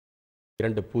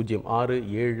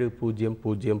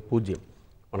20607000.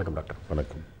 வணக்கம் டாக்டர்.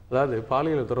 வணக்கம். அதாவது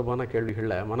பாலியல் தொடர்பான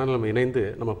கேள்விகளில் மனநலம் இணைந்து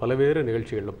நம்ம பல்வேறு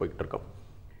நிகழ்ச்சிகளில் போய்கிட்டு இருக்கோம்.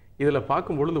 இதில்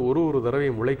பார்க்கும் பொழுது ஒரு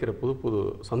தடவையும் முளைக்கிற புது புது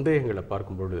சந்தேகங்களை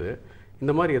பார்க்கும் பொழுது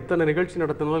இந்த மாதிரி எத்தனை நிகழ்ச்சி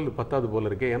நடத்தினாலும் இது பத்தாது போல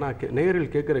இருக்கே. ஏன்னா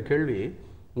நேரில் கேட்குற கேள்வி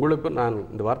உங்களுக்கு, நான்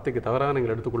இந்த வார்த்தைக்கு தவறாக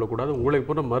நீங்கள் எடுத்துக்கொள்ளக்கூடாது, உங்களை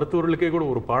போன்ற மருத்துவர்களுக்கே கூட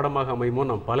ஒரு பாடமாக அமையுமோ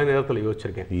நான் பல நேரத்தில்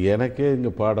யோசிச்சிருக்கேன். எனக்கே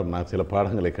இங்கே பாடம், நான் சில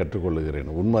பாடங்களை கற்றுக்கொள்ளுகிறேன்.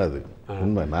 உண்மை, அது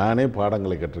உண்மை. நானே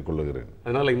பாடங்களை கற்றுக்கொள்ளுகிறேன்.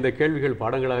 அதனால் இந்த கேள்விகள்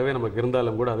பாடங்களாகவே நமக்கு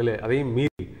இருந்தாலும் கூட அதையும்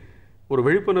மீறி ஒரு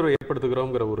விழிப்புணர்வை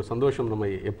ஏற்படுத்துகிறோங்கிற ஒரு சந்தோஷம் நம்ம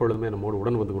எப்பொழுதுமே நம்மோடு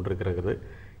உடன் வந்து கொண்டிருக்கிறது.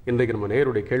 இன்றைக்கு நம்ம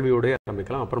நேருடைய கேள்வியோடய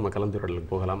ஆரம்பிக்கலாம், அப்புறம் நம்ம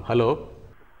கலந்துரையாடலுக்கு போகலாம். ஹலோ.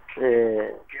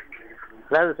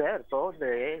 அதாவது சார், இப்போ வந்து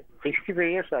 65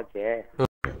 இயர்ஸ் ஆச்சு,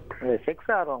 செக்ஸ்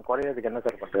ஆர்வம் குறையிறதுக்கு என்ன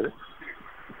சார் பண்றது?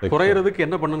 குறையிறதுக்கு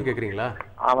என்ன பண்ணணும்னு கேக்குறீங்களா?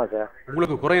 ஆமா சார்.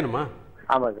 உங்களுக்கு குறையணுமா?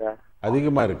 ஆமா சார்.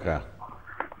 அதிகமா இருக்கா?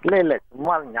 இல்ல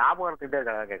சும்மா ஞாபகம் எடுத்துக்கிட்டே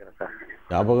இருக்கா கேட்குறேன் சார்.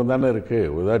 ஞாபகம் தானே இருக்கு.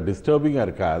 ஏதாவது டிஸ்டர்பிங்காக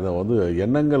இருக்கா? அது வந்து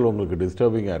எண்ணங்கள் உங்களுக்கு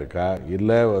டிஸ்டர்பிங்காக இருக்கா?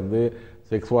 இல்லை வந்து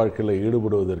செக்ஸ் வாழ்க்கையில்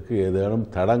ஈடுபடுவதற்கு ஏதேனும்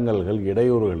தடங்கல்கள்,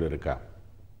 இடையூறுகள் இருக்கா?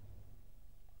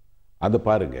 அது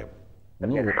பாருங்க.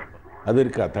 அது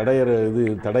இருக்கா? தடை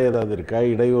ஏதாவது இருக்கா?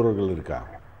 இடையூறுகள் இருக்கா?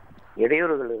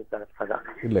 இடையூறுகள் இருக்கா?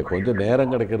 இல்லை, கொஞ்சம்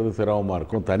நேரம் கிடைக்கிறது சிரமமாக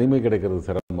இருக்கும், தனிமை கிடைக்கிறது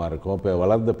சிரமமாக இருக்கும். இப்போ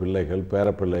வளர்ந்த பிள்ளைகள், பேர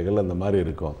பிள்ளைகள் அந்த மாதிரி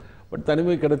இருக்கும். பட்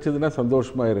தனிமை கிடைச்சதுன்னா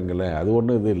சந்தோஷமாக இருங்களேன், அது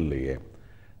ஒன்றும் இது இல்லையே.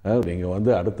 நீங்கள்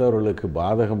வந்து அடுத்தவர்களுக்கு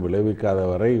பாதகம் விளைவிக்காத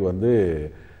வரை வந்து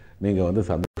நீங்கள் வந்து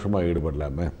சந்தோஷமாக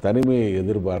ஈடுபடலாமே. தனிமையை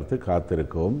எதிர்பார்த்து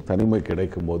காத்திருக்கவும், தனிமை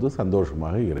கிடைக்கும் போது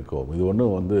சந்தோஷமாக இருக்கவும். இது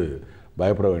ஒன்றும் வந்து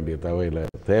பயப்பட வேண்டிய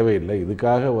தேவையில்லை.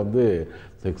 இதுக்காக வந்து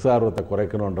செக்ஸ் ஆர்வத்தை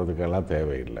குறைக்கணுன்றதுக்கெல்லாம்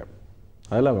தேவையில்லை.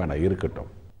 அதெல்லாம் வேணாம், இருக்கட்டும்.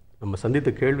 நம்ம சந்தித்த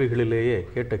கேள்விகளிலேயே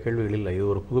கேட்ட கேள்விகள் இல்லை, இது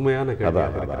ஒரு புதுமையான கேள்வி.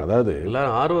 அதாவது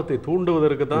எல்லாரும் ஆர்வத்தை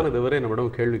தூண்டுவதற்கு தான் இதுவரை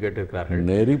நம்மிடம் கேள்வி கேட்டிருக்கிறார்கள்.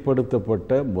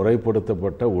 நெறிப்படுத்தப்பட்ட,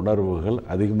 முறைப்படுத்தப்பட்ட உணர்வுகள்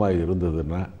அதிகமாக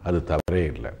இருந்ததுன்னா அது தவறே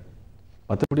இல்லை.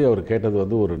 மற்றபடி அவர் கேட்டது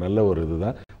வந்து ஒரு நல்ல ஒரு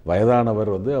இதுதான். வயதானவர்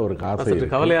வந்து அவருக்கு ஆசை,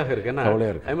 கவலையாக இருக்கு.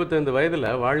 55 வயதுல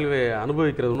வாழ்வை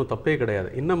அனுபவிக்கிறது ஒன்றும் தப்பே கிடையாது.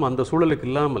 இன்னும் அந்த சூழலுக்கு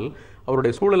இல்லாமல்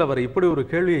அவருடைய சூழல் அவரை இப்படி ஒரு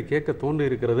கேள்வியை கேட்க தோன்றி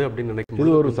இருக்கிறது அப்படின்னு நினைக்கும்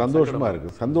இது ஒரு சந்தோஷமா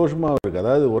இருக்கு.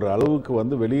 அதாவது ஒரு அளவுக்கு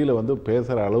வந்து வெளியில வந்து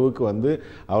பேசுற அளவுக்கு வந்து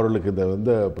அவர்களுக்கு இந்த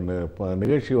வந்து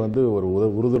நிகழ்ச்சி வந்து ஒரு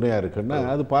உறுதுணையா இருக்குன்னா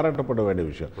அது பாராட்டப்பட வேண்டிய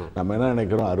விஷயம். நம்ம என்ன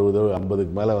நினைக்கிறோம், 60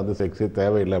 50க்கு மேல வந்து செக்ஸே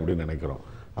தேவையில்லை அப்படின்னு நினைக்கிறோம்.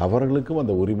 அவர்களுக்கும்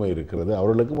அந்த உரிமை இருக்கிறது,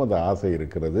 அவர்களுக்கும் அந்த ஆசை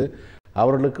இருக்கிறது,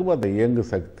 அவர்களுக்கும் அந்த இயங்கு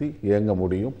சக்தி, இயங்க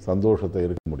முடியும், சந்தோஷத்தை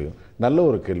இருக்க முடியும். நல்ல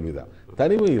ஒரு கேள்விதான்.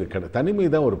 தனிமை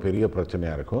தான் ஒரு பெரிய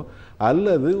பிரச்சனையா இருக்கும்.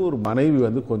 அல்லது ஒரு மனைவி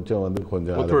வந்து கொஞ்சம்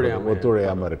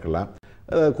ஒத்துழையாம இருக்கலாம்,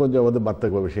 கொஞ்சம் வந்து மற்ற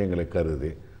விஷயங்களை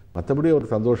கருதி. மற்றபடி ஒரு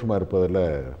சந்தோஷமா இருப்பதில்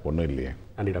ஒன்றும் இல்லையே.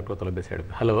 நன்றி டாக்டர். தொலைபேசி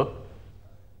எடுப்பு. ஹலோ.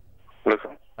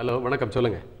 ஹலோ, வணக்கம்.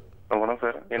 சொல்லுங்க. வணக்கம்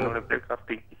சார், என்னோட பேர்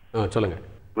கார்த்திக். சொல்லுங்க.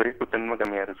 விரைப்புத்தன்மை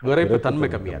கம்மியா இருக்கு. விரைப்புத்தன்மை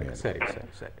கம்மியா இருக்கு. சரி சரி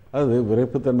சரி. அது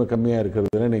விரைப்புத்தன்மை கம்மியா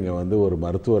இருக்கிறதுல நீங்க வந்து ஒரு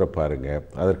மருத்துவரை பாருங்க.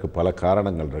 அதற்கு பல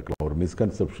காரணங்கள் இருக்கலாம். ஒரு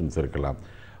மிஸ்கன்செப்ஷன்ஸ் இருக்கலாம்,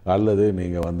 அல்லது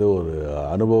நீங்க வந்து ஒரு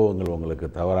அனுபவங்கள் உங்களுக்கு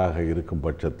தவறாக இருக்கும்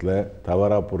பட்சத்தில்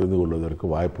தவறாக புரிந்து கொள்வதற்கு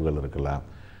வாய்ப்புகள் இருக்கலாம்.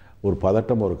 ஒரு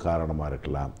பதட்டம் ஒரு காரணமாக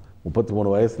இருக்கலாம்.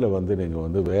 33 வயசில் வந்து நீங்கள்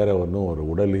வந்து வேற ஒன்றும் ஒரு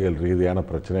உடலியல் ரீதியான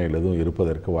பிரச்சனைகள் எதுவும்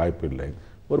இருப்பதற்கு வாய்ப்பு இல்லை.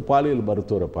 ஒரு பாலியல்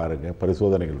மருத்துவரை பாருங்கள்,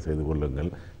 பரிசோதனைகள் செய்து கொள்ளுங்கள்,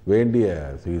 வேண்டிய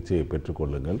சிகிச்சையை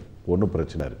பெற்றுக்கொள்ளுங்கள், ஒன்றும்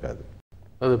பிரச்சனை இருக்காது.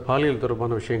 அது பாலியல்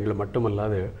தொடர்பான விஷயங்கள்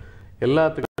மட்டுமல்லாது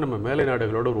எல்லாத்துக்கும் நம்ம மேலை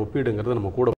நாடுகளோட ஒரு ஒப்பீடுங்கிறது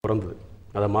நம்ம கூட பிறந்தது,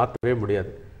 அதை மாற்றவே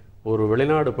முடியாது. ஒரு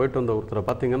வெளிநாடு போயிட்டு வந்த ஒருத்தரை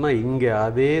பார்த்தீங்கன்னா இங்கே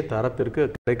அதே தரத்திற்கு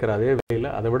கிடைக்கிற அதே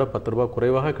விலையில் அதை விட 10 ரூபாய்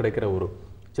குறைவாக கிடைக்கிற ஒரு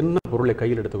சின்ன பொருளை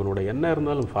கையில் எடுத்துக்கணும். என்ன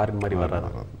இருந்தாலும் ஃபாரின் மாதிரி வராது.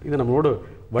 இது நம்மளோடு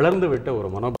வளர்ந்து விட்ட ஒரு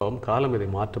மனோபாவம். காலம் இதை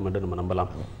மாற்றும் என்று நம்ம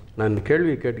நம்பலாம். நான் இந்த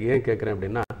கேள்வியை ஏன் கேட்குறேன்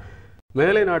அப்படின்னா,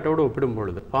 மேலை நாட்டோடு ஒப்பிடும்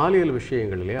பொழுது பாலியல்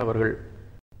விஷயங்களிலே அவர்கள்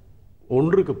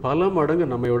ஒன்றுக்கு பல மடங்கு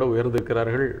நம்மையோட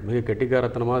உயர்ந்திருக்கிறார்கள், மிக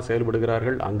கெட்டிக்காரத்தனமாக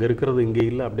செயல்படுகிறார்கள். அங்கே இருக்கிறது இங்கே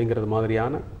இல்லை அப்படிங்கிறது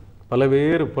மாதிரியான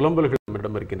பல்வேறு புலம்பல்கள்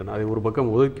நம்மிடம் இருக்கின்றன. அதை ஒரு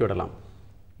பக்கம் ஒதுக்கி விடலாம்.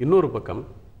 இன்னொரு பக்கம்,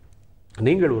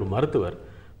 நீங்கள் ஒரு மருத்துவர்,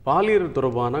 பாலியல்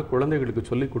தொடர்பான குழந்தைகளுக்கு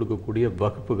சொல்லிக் கொடுக்கக்கூடிய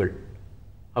வகுப்புகள்,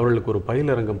 அவர்களுக்கு ஒரு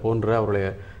பயிலரங்கம் போன்ற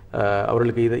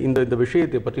அவர்களுக்கு இந்த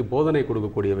விஷயத்தை பற்றி போதனை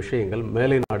கொடுக்கக்கூடிய விஷயங்கள்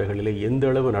மேலை நாடுகளிலே எந்த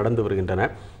அளவு நடந்து வருகின்றன?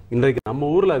 இன்றைக்கு நம்ம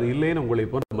ஊரில் அது இல்லைன்னு உங்களை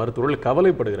போன்ற மருத்துவர்கள்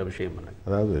கவலைப்படுகிற விஷயம் என்ன?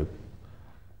 அதாவது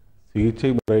சிகிச்சை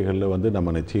முறைகளில் வந்து நம்ம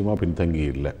நிச்சயமாக பின்தங்கி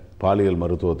இல்லை. பாலியல்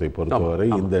மருத்துவத்தை பொறுத்தவரை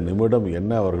இந்த நிமிடம்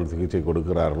என்ன அவர்கள் சிகிச்சை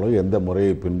கொடுக்கிறார்களோ, எந்த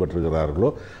முறையை பின்பற்றுகிறார்களோ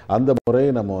அந்த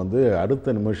முறையை நம்ம வந்து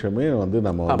அடுத்த நிமிஷமே வந்து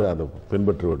நம்ம வந்து அதை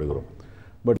பின்பற்றி விடுகிறோம்.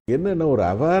 பட் என்னென்ன ஒரு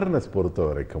அவேர்னஸ் பொறுத்த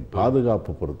வரைக்கும்,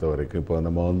 பாதுகாப்பு பொறுத்த வரைக்கும், இப்போ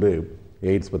நம்ம வந்து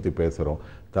எய்ட்ஸ் பற்றி பேசுகிறோம்,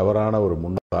 தவறான ஒரு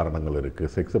முன்னுதாரணங்கள்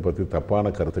இருக்குது, செக்ஸை பற்றி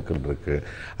தப்பான கருத்துக்கள் இருக்குது.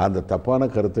 அந்த தப்பான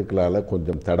கருத்துக்களால்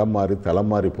கொஞ்சம் தடம்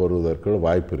மாறி போடுவதற்கு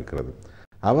வாய்ப்பு இருக்கிறது.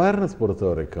 அவேர்னஸ் பொறுத்த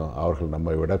வரைக்கும் அவர்கள்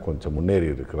நம்மை விட கொஞ்சம் முன்னேறி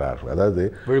இருக்கிறார்கள். அதாவது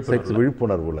செக்ஸ்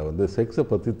விழிப்புணர்வில் வந்து செக்ஸை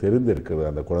பற்றி தெரிந்திருக்கிறது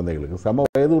அந்த குழந்தைகளுக்கு. சம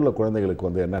வயது உள்ள குழந்தைகளுக்கு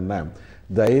வந்து என்னென்னா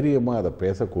தைரியமாக அதை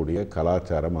பேசக்கூடிய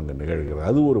கலாச்சாரம் அங்கே நிகழ்கிறது.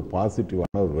 அது ஒரு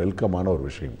பாசிட்டிவான ஒரு வெல்கமான ஒரு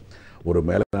விஷயம். ஒரு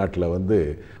மேல்நாட்டில் வந்து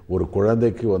ஒரு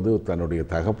குழந்தைக்கு வந்து தன்னுடைய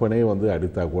தகப்பனே வந்து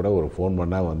அடித்தா கூட ஒரு ஃபோன்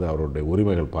பண்ணால் வந்து அவருடைய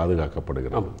உரிமைகள்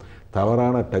பாதுகாக்கப்படுகிறது.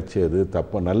 தவறான டச் எது,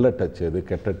 நல்ல டச் எது,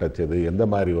 கெட்ட டச் எது, எந்த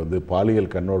மாதிரி வந்து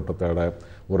பாலியல் கண்ணோட்டத்தோட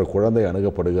ஒரு குழந்தை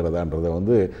அணுகப்படுகிறதான்றதை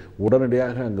வந்து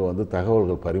உடனடியாக அங்கே வந்து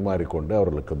தகவல்கள் பரிமாறிக்கொண்டு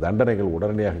அவர்களுக்கு தண்டனைகள்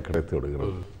உடனடியாக கிடைத்து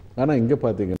விடுகிறது. ஆனால் இங்கே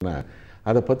பார்த்தீங்கன்னா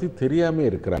அதை பற்றி தெரியாமல்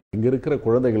இருக்கிறாங்க. இங்கே இருக்கிற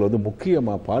குழந்தைகள் வந்து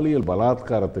முக்கியமாக பாலியல்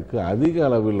பலாத்காரத்துக்கு அதிக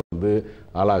அளவில் வந்து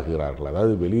ஆளாகிறார்கள்.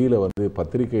 அதாவது வெளியில் வந்து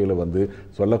பத்திரிகையில் வந்து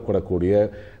சொல்லக்கூடக்கூடிய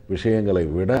விஷயங்களை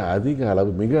விட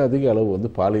மிக அதிக அளவு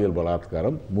வந்து பாலியல்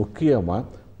பலாத்காரம்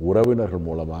முக்கியமாக உறவினர்கள்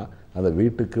மூலமாக, அந்த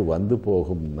வீட்டுக்கு வந்து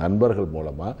போகும் நண்பர்கள்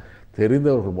மூலமாக,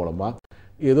 தெரிந்தவர்கள் மூலமாக,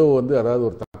 ஏதோ வந்து அதாவது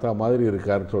ஒரு தாத்தா மாதிரி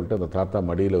இருக்காருன்னு சொல்லிட்டு அந்த தாத்தா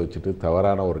மடியில் வச்சுட்டு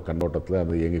தவறான ஒரு கண்ணோட்டத்தில்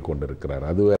அந்த இயங்கி கொண்டு இருக்கிறார்.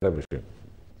 அது வேற விஷயம்.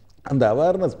 அந்த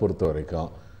அவேர்னஸ் பொறுத்த வரைக்கும்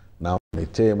நாம்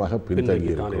நிச்சயமாக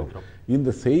பின்தங்கி இருக்கிறோம். இந்த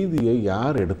செய்தியை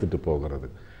யார் எடுத்துகிட்டு போகிறது?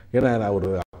 ஏன்னா ஒரு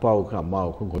அப்பாவுக்கும்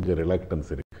அம்மாவுக்கும் கொஞ்சம்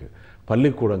ரிலக்டன்ஸ் இருக்குது.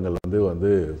 பள்ளிக்கூடங்கள்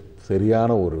வந்து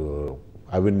சரியான ஒரு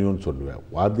அவென்யூன்னு சொல்லுவேன்.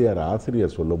 வாத்தியார்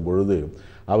ஆசிரியர் சொல்லும் பொழுது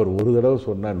அவர் ஒரு தடவை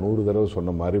சொன்னால் 100 தடவை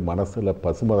சொன்ன மாதிரி மனசில்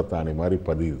பசுமரத்தாணி மாதிரி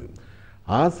பதியுது.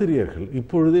 ஆசிரியர்கள்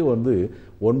இப்பொழுதே வந்து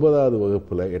 9வது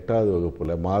வகுப்பில் 8வது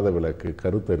வகுப்பில் மாதவிலக்கு,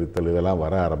 கருத்தரித்தல் இதெல்லாம்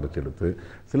வர ஆரம்பிச்சிடுது.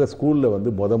 சில ஸ்கூலில்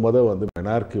வந்து வந்து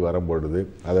மெனார்கி வரும்பொழுது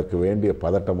அதற்கு வேண்டிய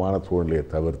பதட்டமான சூழ்நிலையை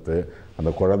தவிர்த்து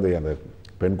அந்த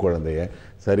பெண் குழந்தைய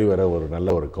சரிவர ஒரு நல்ல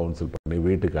ஒரு கவுன்சில் பண்ணி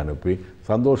வீட்டுக்கு அனுப்பி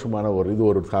சந்தோஷமான இது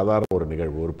ஒரு சாதாரண ஒரு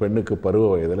நிகழ்வு, ஒரு பெண்ணுக்கு பருவ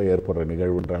வயதில் ஏற்படுற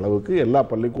நிகழ்வுன்ற அளவுக்கு எல்லா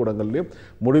பள்ளிக்கூடங்கள்லையும்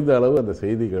முடிந்த அளவு அந்த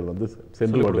செய்திகள் வந்து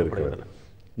சென்று கொண்டு இருக்கிறது.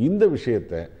 இந்த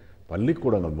விஷயத்தை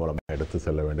பள்ளிக்கூடங்கள் மூலமாக எடுத்து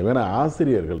செல்ல வேண்டும். ஏன்னா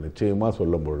ஆசிரியர்கள் நிச்சயமாக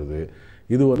சொல்லும் பொழுது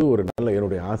இது வந்து ஒரு நல்ல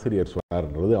என்னுடைய ஆசிரியர்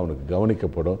சொன்னார்ன்றது அவனுக்கு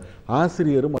கவனிக்கப்படும்.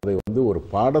 ஆசிரியரும் அதை வந்து ஒரு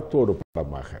பாடத்தோடு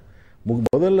பாடமாக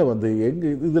முதல்ல வந்து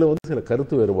இதில் வந்து சில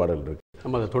கருத்து வேறுபாடுகள் இருக்கு.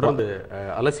 நம்ம அதை தொடர்ந்து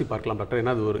அலசி பார்க்கலாம் டாக்டர்.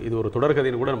 ஏன்னா இது ஒரு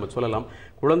தொடர்கதைன்னு கூட நம்ம சொல்லலாம்.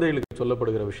 குழந்தைகளுக்கு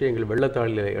சொல்லப்படுகிற விஷயங்கள்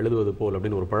வெள்ளத்தாளில் எழுதுவது போல்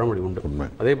அப்படின்னு ஒரு பழமொழி உண்டு.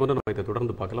 அதே போன்று நம்ம இதை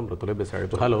தொடர்ந்து பார்க்கலாம். ஒரு தொலைபேசி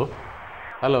அழைப்பு. ஹலோ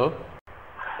ஹலோ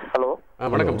ஹலோ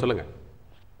வணக்கம், சொல்லுங்க.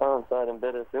 சார், என்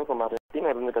பேர் சிவகுமார்,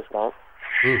 இருந்து பேசுகிறேன்.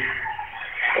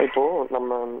 இப்போ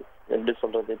நம்ம எப்படி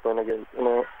சொல்றது, இப்போ எனக்கு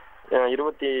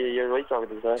 27 வயசு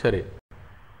ஆகுது சார். சரி.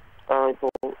 இப்போ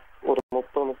ஒரு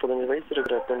 30-35 வயசு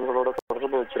இருக்கிற பெண்களோட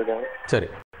தொடர்பு வச்சிருக்கேன். சரி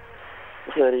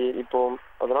சரி. இப்போ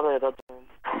அதனால ஏதாச்சும்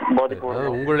பாதிப்பு?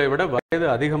 உங்களை விட வயது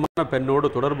அதிகமான பெண்ணோடு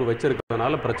தொடர்பு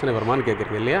வச்சிருக்கிறதுனால பிரச்சனை வருமானு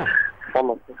கேட்குறீங்க இல்லையா?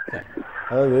 ஆமாம் சார்.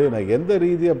 அதாவது நான் எந்த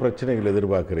ரீதியாக பிரச்சனைகள்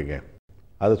எதிர்பார்க்குறீங்க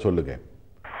அதை சொல்லுங்க.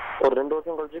 ஒரு 2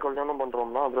 வருஷம் கழிச்சு கல்யாணம்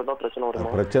பண்றோம்னா அதுதான் பிரச்சனை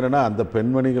வருமா? பிரச்சனைனா அந்த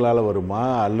பெண்மணிகளால் வருமா,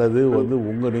 அல்லது வந்து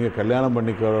நீங்கள் கல்யாணம்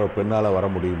பண்ணிக்கிற பெண்ணால் வர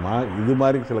முடியுமா? இது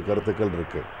மாதிரி சில கருத்துக்கள்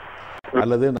இருக்கு.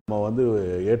 அல்லது நம்ம வந்து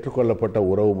ஏற்றுக்கொள்ளப்பட்ட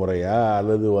உறவு முறையா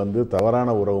அல்லது வந்து தவறான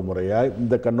உறவு முறையா,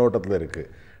 இந்த கண்ணோட்டத்தில் இருக்கு.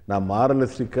 நான்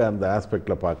மாரலிஸ்டிக்காக அந்த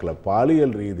ஆஸ்பெக்டில் பார்க்கல.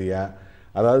 பாலியல் ரீதியாக,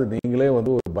 அதாவது நீங்களே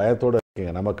வந்து ஒரு பயத்தோடு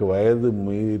இருக்கீங்க, நமக்கு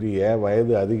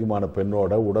வயது அதிகமான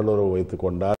பெண்ணோட உடலுறவு வைத்து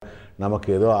கொண்டால் நமக்கு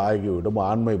ஏதோ ஆகிவிடும்,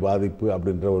 ஆண்மை பாதிப்பு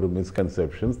அப்படின்ற ஒரு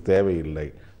மிஸ்கன்செப்ஷன்ஸ் தேவையில்லை.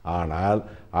 ஆனால்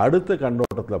அடுத்த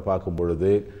கண்ணோட்டத்தில் பார்க்கும்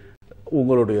பொழுது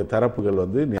உங்களுடைய தரப்புகள்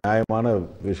வந்து நியாயமான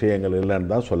விஷயங்கள்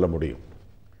இல்லைன்னு தான் சொல்ல முடியும்.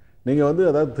 நீங்கள் வந்து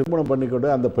அதாவது திருமணம் பண்ணிக்கொண்டு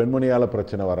அந்த பெண்மணியால்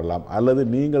பிரச்சனை வரலாம், அல்லது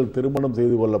நீங்கள் திருமணம்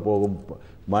செய்து கொள்ள போகும்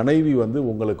மனைவி வந்து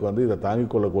உங்களுக்கு வந்து இதை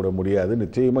தாங்கிக் கொள்ளக்கூட முடியாது,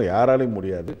 நிச்சயமாக யாராலையும்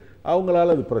முடியாது,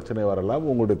 அவங்களால அது பிரச்சனை வரலாம்,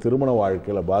 உங்களுடைய திருமண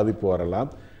வாழ்க்கையில் பாதிப்பு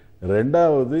வரலாம்.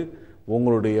 ரெண்டாவது,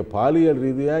 உங்களுடைய பாலியல்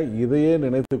ரீதியாக இதையே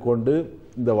நினைத்து கொண்டு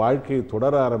இந்த வாழ்க்கையை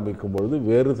தொடர ஆரம்பிக்கும் பொழுது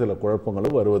வேறு சில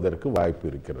குழப்பங்களும் வருவதற்கு வாய்ப்பு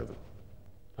இருக்கிறது.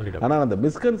 ஆனால் அந்த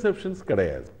மிஸ்கன்செப்ஷன்ஸ்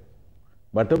கிடையாது.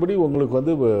 மற்றபடி உங்களுக்கு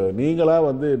வந்து நீங்களா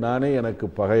வந்து நானே எனக்கு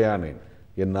பகையானேன்,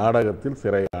 என் நாடகத்தில்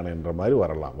சிறையானேன் என்ற மாதிரி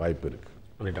வரலாம், வாய்ப்பு இருக்கு.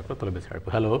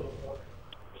 ஹலோ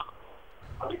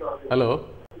ஹலோ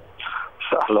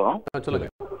ஹலோ சொல்லுங்க.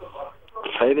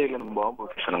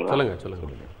 சொல்லுங்க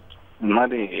சொல்லுங்க. இந்த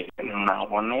மாதிரி நான்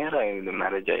 1 year ஆகுது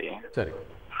மேரேஜ் ஆகி. சரி.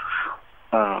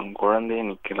 குழந்தையே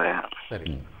நிக்கல.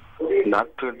 சரி.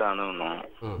 டாக்டர்கிட்ட அணுகணும்.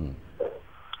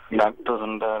 டாக்டர்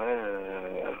சொல்றாரு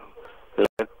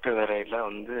லெஃப்ட் விரையில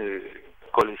வந்து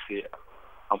கொலிசி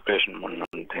ஆபரேஷன்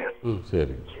பண்ணணும்ட்டு.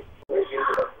 சரி,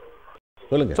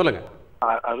 சொல்லுங்க சொல்லுங்க.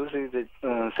 அறுவை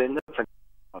செஞ்ச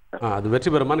அது வெற்றி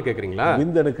பெறுமான்னு கேக்குறீங்களா?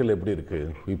 விந்தணுக்கள் எப்படி இருக்கு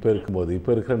இப்ப இருக்கும்போது,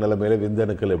 இப்ப இருக்கிற நிலைமையில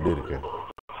விந்தணுக்கள் எப்படி இருக்கு?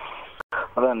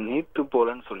 அதான் நீர்த்து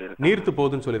போலன்னு சொல்லிருக்காங்க. நீர்த்து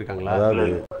போகுதுன்னு சொல்லிருக்காங்களா? அதாவது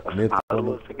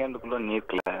 60 செகண்டுக்குள்ள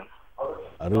நீர்க்கல.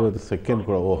 60 செகண்ட்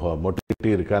கூட. ஓஹோ,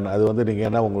 மொட்டிட்டி இருக்கான்னு அது வந்து நீங்க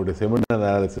என்ன உங்களுடைய செமினல்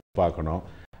அனாலிசிஸ் பார்க்கணும்.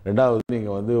 ரெண்டாவது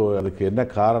நீங்கள் வந்து அதுக்கு என்ன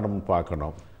காரணம்னு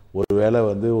பார்க்கணும். ஒருவேளை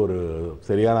வந்து ஒரு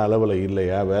சரியான அளவில்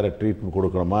இல்லையா, வேறு ட்ரீட்மெண்ட்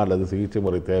கொடுக்கணுமா அல்லது சிகிச்சை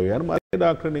முறை தேவையான மற்ற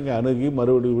டாக்டரை நீங்கள் அணுகி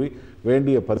மறுபடியும்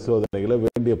வேண்டிய பரிசோதனைகளை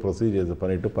வேண்டிய ப்ரொசீஜர்ஸ்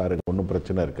பண்ணிவிட்டு பாருங்கள், ஒன்றும்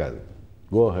பிரச்சனை இருக்காது.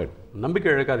 கோ ஹெட். நம்பிக்கை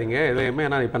இழக்காதீங்க எதையுமே.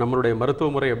 ஏன்னா இப்போ நம்மளுடைய மருத்துவ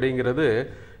முறை அப்படிங்கிறது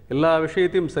எல்லா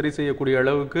விஷயத்தையும் சரி செய்யக்கூடிய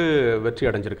அளவுக்கு வெற்றி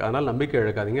அடைஞ்சிருக்கு. அதனால் நம்பிக்கை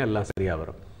இழக்காதீங்க, எல்லாம் சரியாக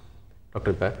வரும்.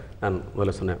 டாக்டர், இப்போ நான்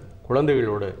முதல்ல சொன்னேன்,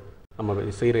 குழந்தைகளோடு நம்ம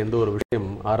செய்கிற எந்த ஒரு விஷயம்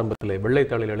ஆரம்பத்தில்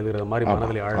வெள்ளைத்தாளில் எழுதுகிற மாதிரி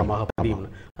மனதில் ஆழமாக பதியும்.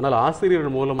 ஆனால்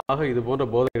ஆசிரியர்கள் மூலமாக இது போன்ற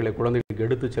போதைகளை குழந்தைகளுக்கு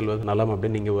எடுத்து செல்வது நலம்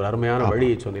அப்படின்னு நீங்கள் ஒரு அருமையான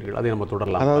வழியை சொன்னீர்கள். அதை நம்ம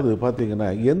தொடரலாம். அதாவது பார்த்தீங்கன்னா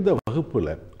எந்த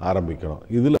வகுப்பில் ஆரம்பிக்கணும்,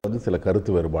 இதில் வந்து சில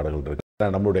கருத்து வேறுபாடுகள் இருக்கு.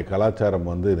 நம்மளுடைய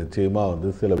கலாச்சாரம் வந்து நிச்சயமாக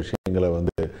வந்து சில விஷயங்களை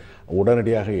வந்து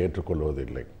உடனடியாக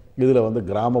ஏற்றுக்கொள்வதில்லை. இதில் வந்து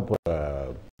கிராமப்புற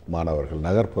மாணவர்கள்,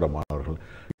 நகர்ப்புற மாணவர்கள்,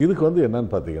 இதுக்கு வந்து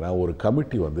என்னன்னு பார்த்தீங்கன்னா ஒரு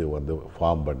கமிட்டி வந்து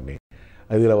ஃபார்ம் பண்ணி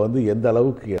இதில் வந்து எந்த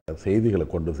அளவுக்கு செய்திகளை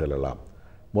கொண்டு செல்லலாம்,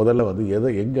 முதல்ல வந்து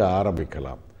எங்கே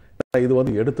ஆரம்பிக்கலாம். இது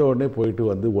வந்து எடுத்த உடனே போயிட்டு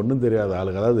வந்து ஒன்றும் தெரியாத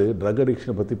ஆளுங்க, அதாவது ட்ரக்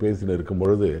அடிக்ஷனை பற்றி பேசின்னு இருக்கும்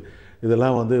பொழுது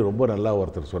இதெல்லாம் வந்து ரொம்ப நல்லா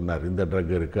ஒருத்தர் சொன்னார், இந்த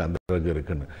ட்ரக் இருக்குது அந்த ட்ரக்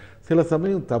இருக்குன்னு. சில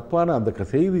சமயம் தப்பான அந்த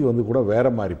செய்தி வந்து கூட வேற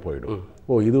மாதிரி போயிடும்.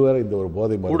 இதுவரை இந்த ஒரு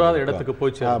போதை இடத்துக்கு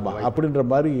போச்சு அப்படின்ற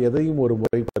மாதிரி எதையும் ஒரு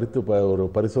முறை ஒரு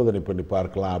பரிசோதனை பண்ணி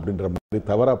பார்க்கலாம் அப்படின்ற மாதிரி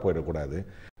தவறாக போயிடக்கூடாது.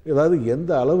 அதாவது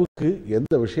எந்த அளவுக்கு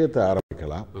எந்த விஷயத்தை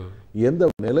ஆரம்பிக்கலாம், எந்த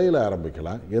நிலையில்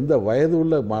ஆரம்பிக்கலாம், எந்த வயது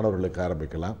உள்ள மாணவர்களுக்கு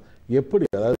ஆரம்பிக்கலாம், எப்படி,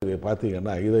 அதாவது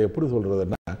பார்த்தீங்கன்னா இதை எப்படி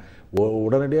சொல்கிறதுன்னா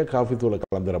உடனடியாக காஃபி தூளை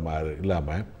கலந்துற மாதிரி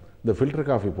இல்லாமல் இந்த ஃபில்டர்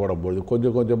காஃபி போடும்போது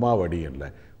கொஞ்சம் கொஞ்சமாக வடியும் இல்லை,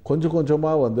 கொஞ்சம்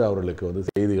கொஞ்சமாக வந்து அவர்களுக்கு வந்து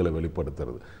செய்திகளை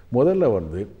வெளிப்படுத்துறது. முதல்ல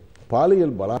வந்து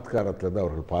பாலியல் பலாத்காரத்திலேருந்து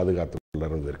அவர்கள் பாதுகாத்து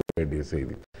கொள்வது இருக்க வேண்டிய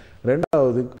செய்தி.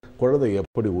 ரெண்டாவது, குழந்தை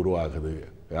எப்படி உருவாகுது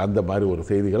அந்த மாதிரி ஒரு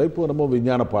செய்திகளை இப்போ நம்ம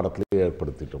விஞ்ஞான பாடத்திலேயே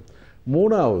ஏற்படுத்திட்டோம்.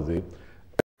 மூணாவது,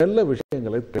 நல்ல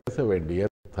விஷயங்களை பேச வேண்டிய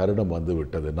தருணம் வந்து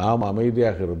விட்டது. நாம்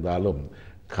அமைதியாக இருந்தாலும்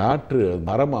காற்று,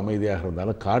 மரம் அமைதியாக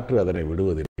இருந்தாலும் காற்று அதனை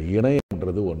விடுவதில்லை.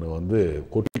 இணையன்றது ஒன்று வந்து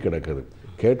கொட்டி கிடக்குது.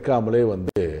 கேட்காமலே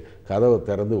வந்து கதவை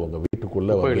திறந்து உங்கள்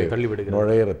வீட்டுக்குள்ளே வந்து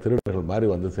நுழையிற திருடர்கள் மாதிரி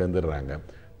வந்து சேர்ந்துடுறாங்க.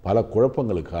 பல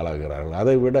குழப்பங்களுக்கு ஆளாகிறார்கள்.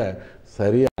 அதை விட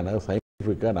சரியான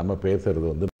சயின்டிஃபிக்காக நம்ம பேசுறது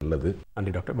வந்து நல்லது.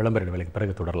 நன்றி டாக்டர். விளம்பர இடைவேளைக்கு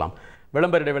பிறகு தொடரலாம்.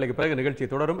 விளம்பர இடைவேளைக்கு பிறகு நிகழ்ச்சி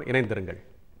தொடரும். இணைந்திருங்கள்.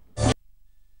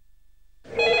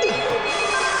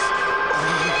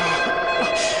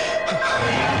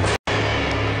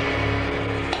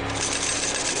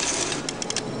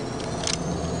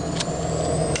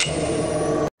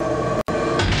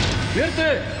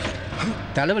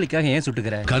 தலைவலிக்காக ஏன்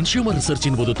சுட்டுக்கிற? கன்சியூமர்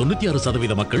ரிசர்ச்சின் போது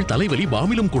 96% மக்கள் தலைவலி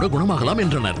பாமிலும் கூட குணமாகலாம்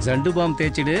என்றனர். ஜண்டு பாம்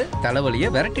தேய்ச்சிடு, தலைவலியை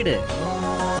விரட்டிடு.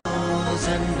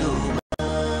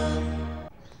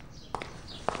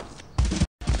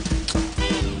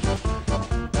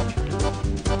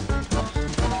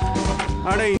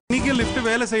 அட, இன்னைக்கு லிஃப்ட்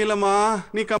வேலை செய்யலமா,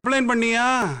 நீ கம்ப்ளைண்ட் பண்ணியா?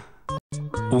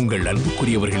 உங்கள்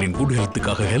அன்புக்குரியவர்களின் குட்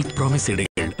ஹெல்த்துக்காக ஹெல்த் ப்ராமிஸ்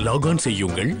எடுங்கள். லாக் ஆன்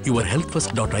செய்யுங்கள்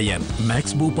yourhealthfirst.in.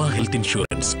 Maths Bupa health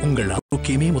insurance. உங்கள்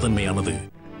ஆரோக்கியமே முதன்மையானது.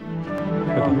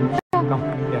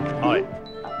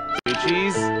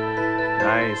 Cheese.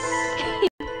 Nice.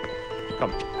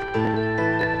 Come.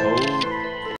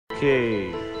 Okay.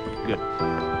 Good.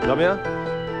 Come here.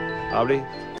 Abdi.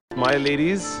 Smile,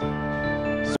 ladies.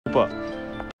 Super.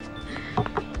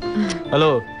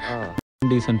 Hello.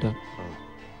 Decent.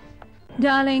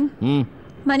 Darling.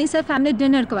 Mani sir family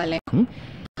dinner க்கு வரல.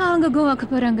 அவங்க கோவாக்கு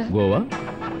போறாங்க. கோவா?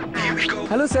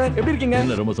 ஹலோ சார், எப்படி இருக்கீங்க?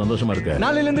 இல்ல, ரொம்ப சந்தோஷமா இருக்கேன்.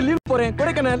 நாளையில இருந்து லீவ் போறேன்,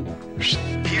 கொடைக்கானல்.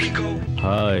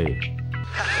 ஹாய்.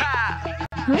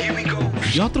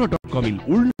 Dr.T.V.Asokan இல்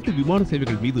உள்நாட்டு விமான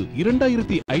சேவைகள் மீது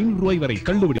 2500 ரூபாய் வரை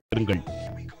தள்ளுபடி பெறுங்கள்.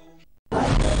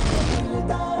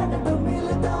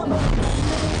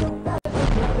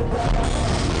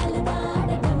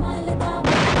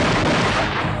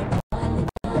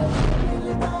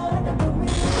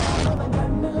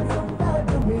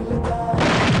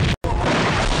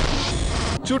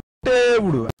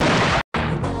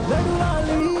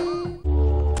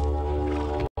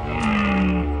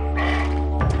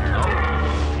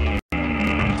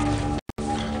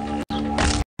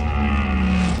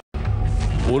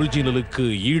 ஒரிஜினலுக்கு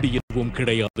ஈடு எதுவும்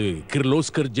கிடையாது.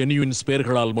 கிர்லோஸ்கர் ஜென்யூன்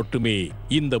ஸ்பேர்களால் மட்டுமே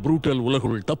இந்த ப்ரூட்டல்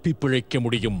உலகுள் தப்பி பிழைக்க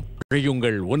முடியும்.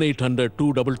 அழையுங்கள்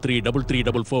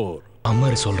 1-800-233-3344.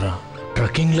 அமர் சொல்றான்,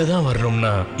 ட்ரக்கிங்ல தான்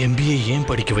வரணும்னா MBA ஏன்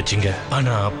படிக்க வச்சிங்க?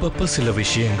 ஆனா அப்பப்ப சில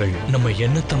விஷயங்கள் நம்ம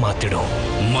எண்ணத்தை மாத்திடும்.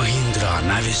 மஹிந்திரா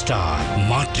நாவிஸ்டார்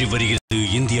மாற்றி வருகிறது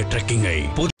இந்திய ட்ரக்கிங்கை.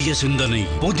 புதிய சிந்தனை,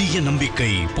 புதிய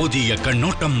நம்பிக்கை, புதிய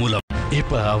கண்ணோட்டம் மூலம்.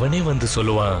 இப்ப அவனே வந்து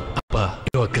சொல்லுவான், அப்பா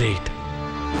யூ ஆர் கிரேட்.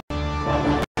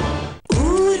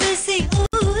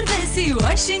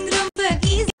 வாஷிங் ரொம்ப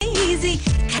ஈஸி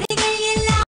கடைகள்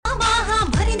எல்லாம்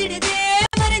மறந்துடுதே.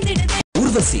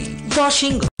 ஊர்வசி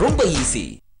வாஷிங் ரொம்ப ஈஸி.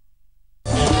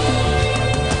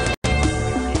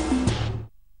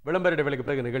 விளம்பர இடைவேளைக்கு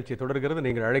பிறகு நிகழ்ச்சி தொடர்கிறது.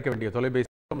 நீங்கள் அழைக்க வேண்டிய தொலைபேசி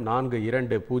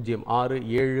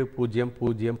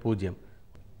 42060000.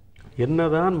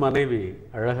 என்னதான் மனைவி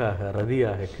அழகாக,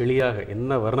 ரதியாக, கிளியாக,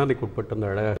 என்ன வர்ணனைக்கு உட்பட்டிருந்த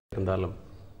அழகாக இருந்தாலும்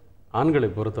ஆண்களை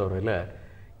பொறுத்தவரையில்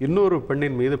இன்னொரு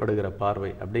பெண்ணின் மீது படுகிற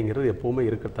பார்வை அப்படிங்கிறது எப்பவுமே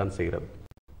இருக்கத்தான் செய்கிறது.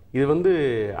 இது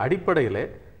அடிப்படையில்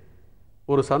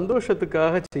ஒரு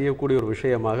சந்தோஷத்துக்காக செய்யக்கூடிய ஒரு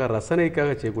விஷயமாக,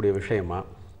 ரசனைக்காக செய்யக்கூடிய விஷயமா,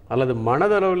 அல்லது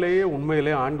மனதளவிலேயே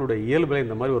உண்மையிலே ஆண்களுடைய இயல்பில்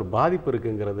இந்த மாதிரி ஒரு பாதிப்பு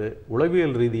இருக்குங்கிறது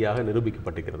உளவியல் ரீதியாக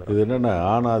நிரூபிக்கப்பட்டிருக்கிறது. இது என்னென்னா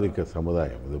ஆணாதிக்க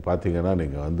சமுதாயம். இது பார்த்தீங்கன்னா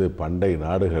நீங்கள் பண்டை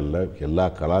நாடுகளில் எல்லா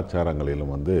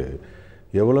கலாச்சாரங்களிலும்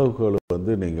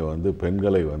எவ்வளவுக்கு நீங்கள்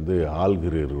பெண்களை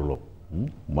ஆள்கிறீர்களோ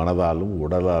மனதாலும்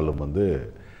உடலாலும்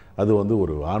அது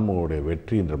ஒரு ஆண்மனுடைய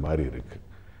வெற்றின்ற மாதிரி இருக்குது.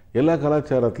 எல்லா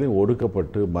கலாச்சாரத்திலையும்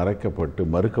ஒடுக்கப்பட்டு, மறைக்கப்பட்டு,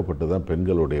 மறுக்கப்பட்டு தான்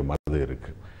பெண்களுடைய மனது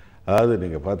இருக்குது. அதாவது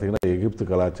நீங்கள் பார்த்தீங்கன்னா எகிப்து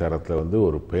கலாச்சாரத்தில்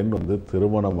ஒரு பெண்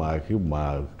திருமணமாகி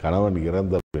கணவன்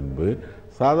இறந்த பின்பு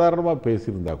சாதாரணமாக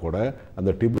பேசியிருந்தா கூட அந்த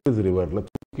டிபிரிஸ் ரிவரில்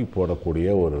தூக்கி போடக்கூடிய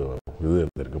ஒரு இது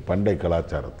இருந்திருக்கு பண்டை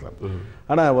கலாச்சாரத்தில்.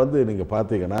 ஆனால் நீங்கள்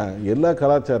பார்த்தீங்கன்னா எல்லா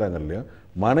கலாச்சாரங்கள்லையும்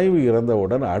மனைவி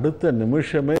இறந்தவுடன் அடுத்த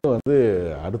நிமிஷமே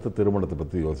அடுத்த திருமணத்தை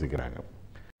பற்றி யோசிக்கிறாங்க.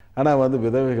 ஆனால்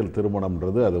விதவைகள்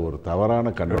திருமணம்ன்றது அது ஒரு தவறான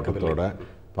கண்ணோட்டத்தோடு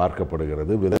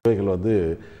பார்க்கப்படுகிறது. விதவைகள்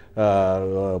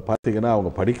பார்த்திங்கன்னா அவங்க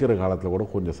படிக்கிற காலத்தில் கூட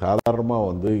கொஞ்சம்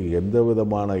சாதாரணமாக எந்த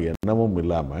விதமான எண்ணமும்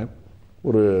இல்லாமல்,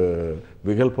 ஒரு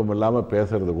விகல்பம் இல்லாமல்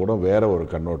பேசுகிறது கூட வேற ஒரு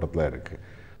கண்ணோட்டத்தில் இருக்குது.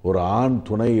 ஒரு ஆண்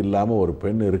துணை இல்லாமல் ஒரு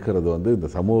பெண் இருக்கிறது இந்த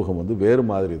சமூகம் வேறு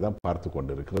மாதிரி தான் பார்த்து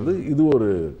கொண்டு இருக்கிறது. இது ஒரு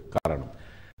காரணம்.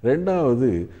 ரெண்டாவது,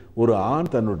 ஒரு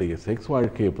ஆண் தன்னுடைய செக்ஸ்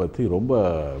வாழ்க்கையை பற்றி ரொம்ப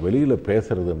வெளியில்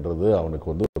பேசுறதுன்றது அவனுக்கு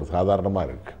ஒரு சாதாரணமாக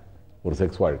இருக்குது. ஒரு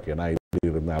செக்ஸ் வாழ்க்கை, நான் இப்படி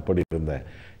இருந்தேன், அப்படி இருந்தேன்,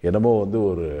 என்னமோ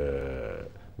ஒரு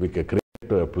கிரிக்கெட்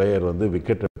பிளேயர்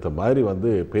விக்கெட் எடுத்த மாதிரி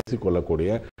பேசிக்கொள்ளக்கூடிய,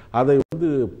 அதை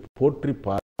போற்றி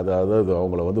அதாவது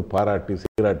அவங்கள பாராட்டி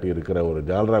சீராட்டி இருக்கிற ஒரு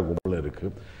ஜால்ரா கும்பல்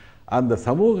இருக்குது. அந்த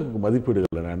சமூக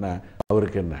மதிப்பீடுகள் என்னென்னா,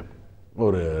 அவருக்கு என்ன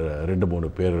ஒரு 2-3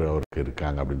 பேர் அவருக்கு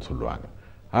இருக்காங்க அப்படின்னு சொல்லுவாங்க.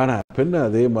 ஆனால் பெண்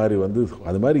அதே மாதிரி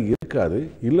அது மாதிரி இருக்காது.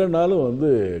 இல்லைனாலும்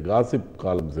காசிப்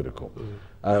காலம்ஸ் இருக்கும்.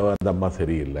 அந்த அம்மா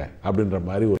சரியில்லை அப்படின்ற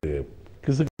மாதிரி ஒரு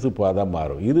கிசுகிசுப்பாக தான்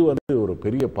மாறும். இது ஒரு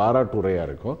பெரிய பாராட்டுரையாக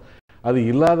இருக்கும். அது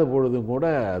இல்லாத பொழுதும் கூட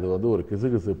அது ஒரு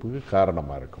கிசுகிசுப்புக்கு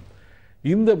காரணமாக இருக்கும்.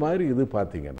 இந்த மாதிரி இது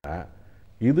பார்த்தீங்கன்னா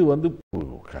இது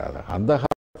அந்த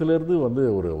காலத்திலேருந்து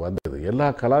வந்தது. எல்லா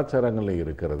கலாச்சாரங்களையும்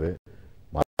இருக்கிறது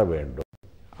மாற வேண்டும்.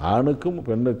 ஆணுக்கும்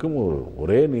பெண்ணுக்கும்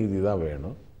ஒரே நீதி தான்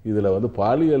வேணும். இதில்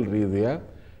பாலியல் ரீதியாக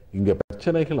இங்கே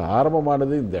பிரச்சனைகள்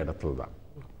ஆரம்பமானது இந்த இடத்துல தான்.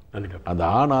 அந்த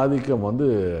ஆண் ஆதிக்கம்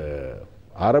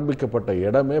ஆரம்பிக்கப்பட்ட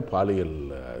இடமே பாலியல்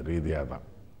ரீதியாக தான்.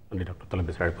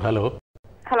 ஹலோ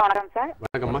ஹலோ, வணக்கம் சார்.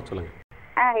 வணக்கம்மா, சொல்லுங்க.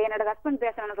 என்னோட ஹஸ்பண்ட்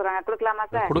பேசணும்னு சொல்றாங்க, கொடுக்கலாமா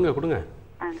சார்? கொடுங்க.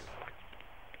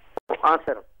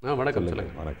 சார் வணக்கம்,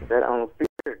 சொல்லுங்க. வணக்கம் சார். அவங்க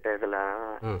பீரியட் இதுல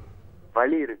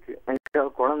வலி இருக்கு.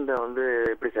 குழந்தை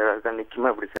எப்படி சார் நிக்குமா?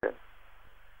 எப்படி சார்?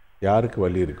 யாருக்கு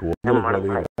வலி இருக்கு?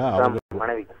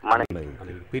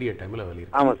 பீரியட் டைம்ல வலி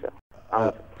இருக்கு. ஆமா சார்.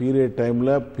 பீரியட்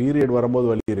டைம்ல பீரியட் வரும்போது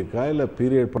வலி இருக்கா, இல்ல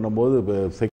பீரியட் பண்ணும்போது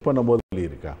செக்ஸ் பண்ணும்போது வலி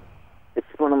இருக்கா?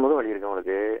 செக்ஸ் பண்ணும்போது வலி இருக்கு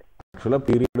உங்களுக்கு. ஆக்சுவலாக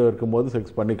பீரியட் இருக்கும்போது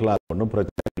செக்ஸ் பண்ணிக்கலாம், அது ஒன்றும்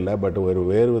பிரச்சனை இல்லை. பட்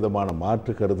வேறு விதமான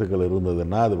மாற்று கருத்துக்கள்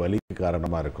இருந்ததுன்னா அது வலிக்கு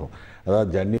காரணமாக இருக்கும்.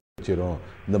 அதாவது ஜன்னி வச்சிரும்,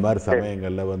 இந்த மாதிரி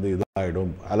சமயங்களில்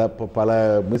இதாகிடும். அதில் பல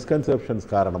மிஸ்கன்செப்ஷன்ஸ்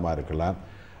காரணமாக இருக்கலாம்.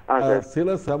 சில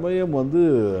சமயம்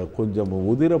கொஞ்சம்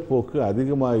உதிரப்போக்கு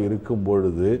அதிகமாக இருக்கும்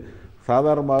பொழுது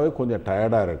சாதாரணமாகவே கொஞ்சம்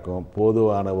டயர்டாக இருக்கும்,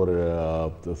 போதுமான ஒரு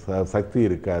சக்தி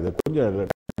இருக்காது. கொஞ்சம்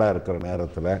டயர்டாக இருக்கிற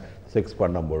நேரத்தில் செக்ஸ்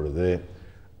பண்ணும் பொழுது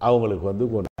அவங்களுக்கு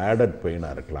கொஞ்சம் ஆடட்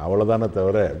பெயினாக இருக்கலாம். அவ்வளோதானே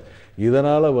தவிர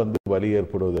இதனால் வலி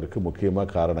ஏற்படுவதற்கு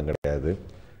முக்கியமாக காரணம் கிடையாது.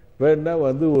 வேணா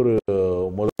ஒரு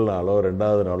முதல் நாளோ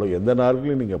 2வது நாளோ எந்த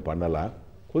நாள்களையும் நீங்கள் பண்ணலாம்.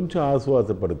 கொஞ்சம்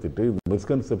ஆசுவாசப்படுத்திட்டு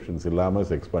மிஸ்கன்செப்ஷன்ஸ் இல்லாமல்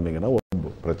செக்ஸ் பண்ணிங்கன்னா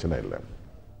ஒன்றும் பிரச்சனை இல்லை.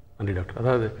 நன்றி டாக்டர்.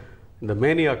 அதாவது இந்த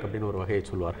மேனியாக் அப்படின்னு ஒரு வகையை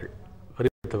சொல்வார்கள்.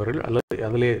 அறிவித்தவர்கள் அல்லது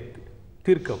அதிலே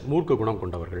மூர்க்க குணம்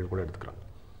கொண்டவர்கள் கூட எடுத்துக்கிறாங்க.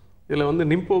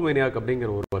 இதில் நிம்போமேனியாக்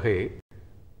அப்படிங்கிற ஒரு வகை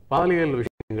பாலியல்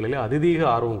விஷயங்களிலே அதிதீக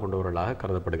ஆர்வம் கொண்டவர்களாக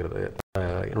கருதப்படுகிறது.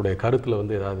 என்னுடைய கருத்தில்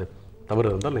ஏதாவது தவறு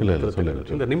இருந்தால்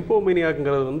இந்த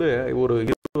நிம்போமேனியாக்குங்கிறது ஒரு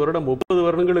 20 வருடம் 30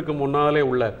 வருடங்களுக்கு முன்னாலே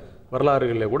உள்ள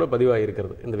வரலாறுகளில் கூட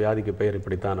பதிவாகியிருக்கிறது. இந்த வியாதிக்கு பெயர்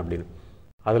இப்படித்தான் அப்படின்னு.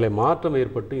 அதில் மாற்றம்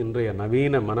ஏற்பட்டு இன்றைய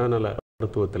நவீன மனநல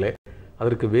மருத்துவத்திலே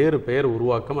அதற்கு வேறு பெயர்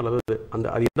உருவாக்கம் அல்லது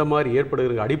அது இந்த மாதிரி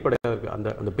ஏற்படுகிற அடிப்படையாக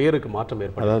அந்த பெயருக்கு மாற்றம்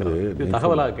ஏற்படுகிறது.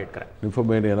 தகவலாக கேட்கிறேன்.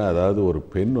 நிம்போமேனியானா அதாவது ஒரு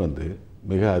பெண்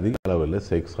மிக அதிக அளவில்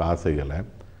செக்ஸ் ஆசைகளை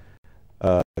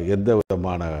எந்த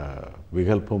விதமான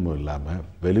விகல்பமும் இல்லாமல்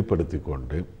வெளிப்படுத்தி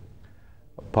கொண்டு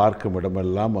பார்க்கும்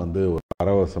இடமெல்லாம் ஒரு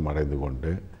பரவசம் அடைந்து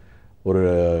கொண்டு ஒரு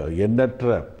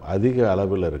எண்ணற்ற அதிக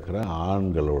அளவில் இருக்கிற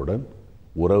ஆண்களுடன்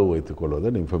உறவு வைத்துக்கொள்வதை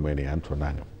நிம்ஃபோமேனியான்னு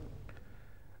சொன்னாங்க.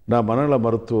 நான் மனநல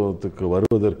மருத்துவத்துக்கு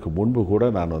வருவதற்கு முன்பு கூட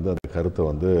நான் வந்து அந்த கருத்தை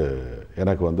வந்து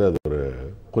எனக்கு வந்து அது ஒரு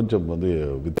கொஞ்சம் வந்து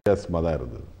வித்தியாசமாக தான்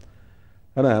இருந்தது.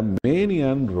 ஆனால்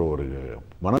மேனியான்ற ஒரு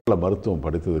மனநல மருத்துவம்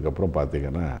படித்ததுக்கப்புறம்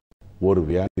பார்த்தீங்கன்னா ஒரு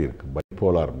வியாதி இருக்குது,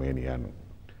 பைப்போலார் மேனியான்னு.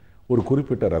 ஒரு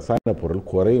குறிப்பிட்ட ரசாயன பொருள்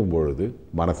குறையும் பொழுது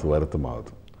மனசு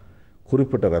வருத்தமாகுது,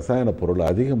 குறிப்பிட்ட ரசாயன பொருள்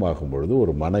அதிகமாகும் பொழுது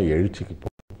ஒரு மன எழுச்சிக்கு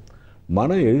போகும்.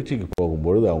 மன எழுச்சிக்கு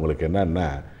போகும்பொழுது அவங்களுக்கு என்னன்னா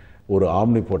ஒரு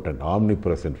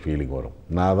ஆம்னிப்ரெசன்ட் ஃபீலிங் வரும்.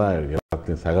 நான் தான்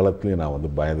எல்லாத்துலேயும் சகலத்துலேயும் நான் வந்து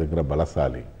பயந்துக்கிற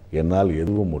பலசாலி, என்னால்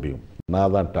எதுவும் முடியும்,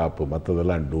 நான் தான் டாப்பு,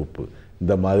 மற்றதெல்லாம் டூப்பு,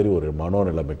 இந்த மாதிரி ஒரு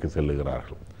மனோநிலைமைக்கு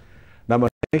செல்லுகிறார்கள். நம்ம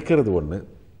நினைக்கிறது ஒன்று,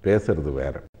 பேசுறது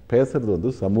வேற. பேசுறது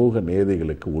வந்து சமூக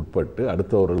நேதிகளுக்கு உட்பட்டு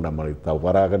அடுத்தவர்கள் நம்மளை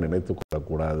தவறாக நினைத்து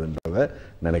கொள்ளக்கூடாதுன்றதை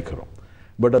நினைக்கிறோம்.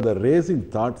 பட் அந்த ரேசிங்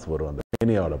தாட்ஸ் வரும். அந்த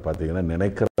மேனியாவில் பார்த்தீங்கன்னா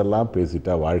நினைக்கிறதெல்லாம்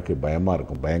பேசிட்டா வாழ்க்கை பயமாக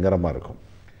இருக்கும், பயங்கரமாக இருக்கும்.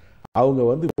 அவங்க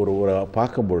வந்து ஒரு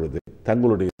பார்க்கும் பொழுது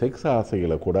தங்களுடைய செக்ஸ்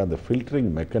ஆசைகளை கூட அந்த ஃபில்டரிங்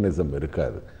மெக்கானிசம்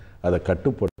இருக்காது, அதை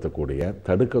கட்டுப்படுத்தக்கூடிய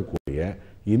தடுக்கக்கூடிய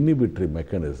இன்ஹிபிட்டரி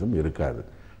மெக்கானிசம் இருக்காது.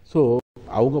 ஸோ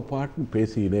அவங்க பாட்டுன்னு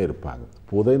பேசிக்கினே இருப்பாங்க.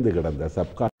 புதைந்து கிடந்த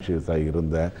சப்கான்ஷியஸாக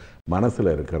இருந்த மனசில்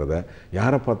இருக்கிறத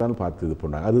யாரை பார்த்தாலும் பார்த்து இது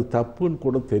பண்ணாங்க. அது தப்புன்னு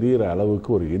கூட தெரிகிற அளவுக்கு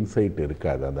ஒரு இன்சைட்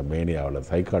இருக்காது. அந்த மேனியாவில்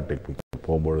சைக்காட்ரிக்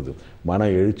போகும்பொழுது மன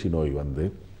எழுச்சி நோய் வந்து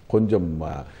கொஞ்சம்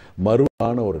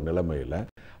மறுவான ஒரு நிலைமையில்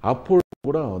அப்பொழுது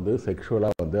கூட வந்து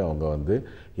செக்ஷுவலாக வந்து அவங்க வந்து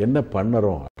என்ன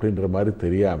பண்ணுறோம் அப்படின்ற மாதிரி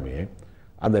தெரியாமே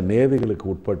அந்த நேதிகளுக்கு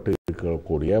உட்பட்டு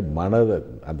இருக்கக்கூடிய மனதை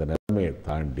அந்த நிலைமையை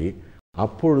தாண்டி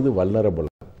அப்பொழுது வல்னரபிள்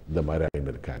இந்த மாதிரி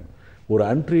ஆகிட்டு இருக்காங்க. ஒரு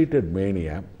அன்ட்ரீட்டட்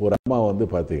மேனியா, ஒரு அம்மா வந்து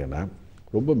பார்த்தீங்கன்னா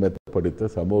ரொம்ப மெத்தப்படுத்த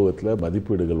சமூகத்தில்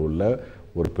மதிப்பீடுகள் உள்ள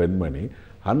ஒரு பெண்மணி,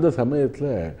 அந்த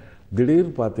சமயத்தில்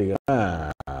திடீர்னு பார்த்தீங்கன்னா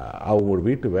அவங்க ஒரு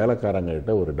வீட்டு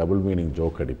வேலைக்காரங்ககிட்ட ஒரு டபுள் மீனிங்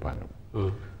ஜோக் அடிப்பாங்க.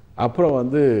 அப்புறம்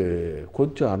வந்து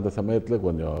கொஞ்சம் அந்த சமயத்தில்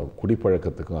கொஞ்சம்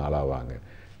குடிப்பழக்கத்துக்கும் ஆளாவாங்க.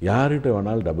 யார்கிட்ட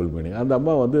வேணாலும் டபுள் மீனிங். அந்த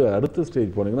அம்மா வந்து அடுத்த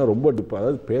ஸ்டேஜ் போனீங்கன்னா ரொம்ப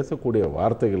அதாவது பேசக்கூடிய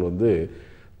வார்த்தைகள் வந்து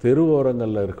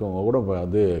தெருவோரங்களில் இருக்கவங்க கூட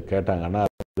வந்து கேட்டாங்கன்னா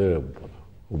வந்து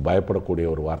பயப்படக்கூடிய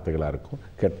ஒரு வார்த்தைகளாக இருக்கும்.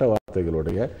 கெட்ட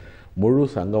வார்த்தைகளுடைய முழு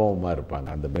சங்கமமாக இருப்பாங்க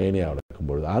அந்த மேனியாவில்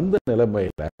இருக்கும்பொழுது. அந்த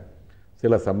நிலைமையில்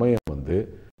சில சமயம் வந்து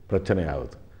பிரச்சனை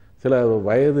ஆகுது. சில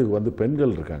வயது வந்து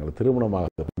பெண்கள் இருக்காங்க,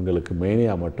 திருமணமாகாத பெண்களுக்கு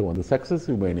மேனியா மட்டும் வந்து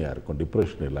சக்சஸிவ் மேனியா இருக்கும்,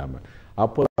 டிப்ரெஷன் இல்லாமல்.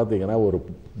 அப்போ பார்த்தீங்கன்னா ஒரு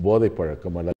போதை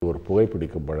பழக்கம் அல்லது ஒரு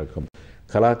புகைப்பிடிக்கும் பழக்கம்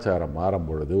கலாச்சாரம் மாறும்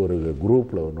பொழுது ஒரு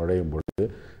குரூப்பில் நுழையும் பொழுது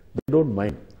they don't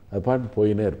mind, அது பாட்டு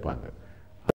போயினே இருப்பாங்க.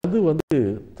 அது வந்து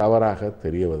தவறாக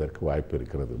தெரியவதற்கு வாய்ப்பு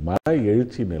இருக்கிறது. மன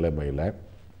எழுச்சி நிலைமையில்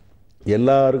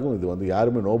எல்லாருக்கும் இது வந்து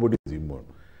யாருமே நோபடி இஸ் இம்யூன்.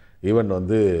 ஈவன்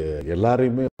வந்து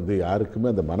எல்லாரையுமே வந்து யாருக்குமே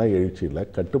அந்த மன எழுச்சியில்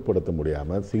கட்டுப்படுத்த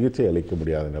முடியாமல் சிகிச்சை அளிக்க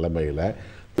முடியாத நிலைமையில்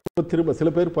திரும்ப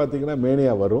சில பேர் பார்த்தீங்கன்னா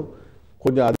மேனியா வரும்,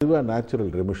 கொஞ்சம் அதுவாக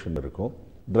நேச்சுரல் ரெமிஷன் இருக்கும்,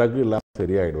 ட்ரக் இல்லாமல்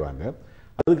சரியாயிடுவாங்க.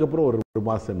 அதுக்கப்புறம் ஒரு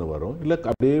மாதம்னு வரும், இல்லை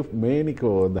அப்படியே மேனிக்கு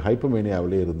அந்த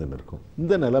ஹைப்போமேனியாவிலே இருந்துன்னு இருக்கும்.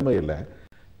 இந்த நிலைமையில்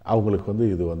அவங்களுக்கு வந்து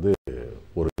இது வந்து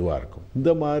ஒரு இதுவாக இருக்கும். இந்த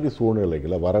மாதிரி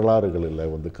சூழ்நிலைகளை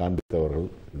வரலாறுகளில் வந்து காண்பித்தவர்கள்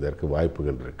இதற்கு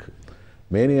வாய்ப்புகள் இருக்குது.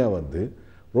 மேனியா வந்து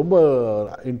ரொம்ப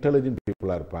இன்டெலிஜென்ட்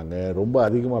பீப்புளாக இருப்பாங்க, ரொம்ப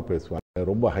அதிகமாக பேசுவாங்க,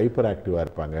 ரொம்ப ஹைப்பர் ஆக்டிவாக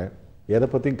இருப்பாங்க, எதை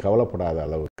பற்றியும் கவலைப்படாத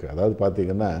அளவுக்கு. அதாவது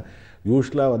பார்த்திங்கன்னா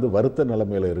யூஸ்வலாக வந்து வருத்த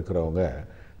நிலைமையில் இருக்கிறவங்க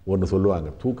ஒன்று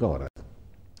சொல்லுவாங்க, தூக்கம் வராது.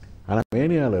 ஆனால்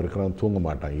மேனியாவில் இருக்கிறவன் தூங்க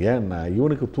மாட்டான். ஏன்னா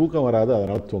இவனுக்கு தூக்கம் வராது,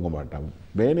 அதனால் தூங்க மாட்டான்.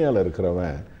 மேனியாவில்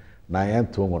இருக்கிறவன் நான்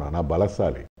ஏன் தூங்கணும், நான்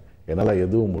பலசாலி, என்னால்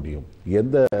எதுவும் முடியும்,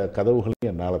 எந்த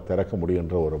கதவுகளையும் என்னால் திறக்க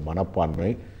முடியுன்ற ஒரு மனப்பான்மை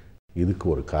இதுக்கு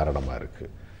ஒரு காரணமாக இருக்குது.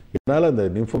 இதனால் அந்த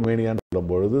நிம்ஃபோமேனியான்னு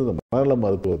சொல்லும்பொழுது இந்த மனநல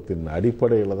மருத்துவத்தின்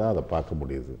அடிப்படையில் தான் அதை பார்க்க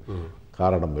முடியுது.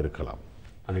 காரணம் இருக்கலாம்.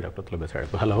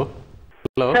 ஹலோ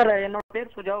ஹலோ சார், என்னோட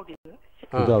பேர் சுஜாவுதீன்.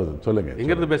 சுஜாவுதீன் சொல்லுங்க.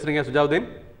 எங்கிருந்து பேசுறீங்க சுஜாவுதீன்?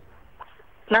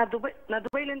 நான்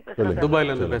துபாயில இருந்து பேசுறேன்.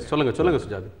 துபாயில இருந்து பேச சொல்லுங்க. சொல்லுங்க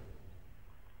சுஜாவுதீன்.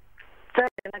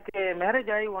 சார், எனக்கு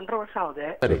மேரேஜ் ஆகி 1.5 வருஷம் ஆகுது.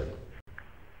 சரி.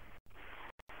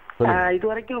 இது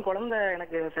வரைக்கும் குழந்தை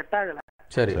எனக்கு செட் ஆகல.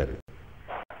 சரி.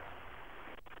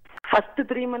 ஃபர்ஸ்ட்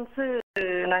 3 months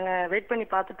நாங்க வெயிட் பண்ணி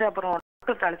பார்த்துட்டு அப்புறம்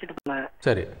டாக்டர் அழைச்சிட்டு போனாங்க.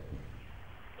 சரி.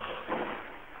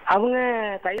 அவங்க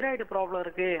தைராய்டு ப்ராப்ளம்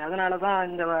இருக்கு, அதனாலதான்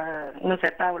இந்த இன்னும்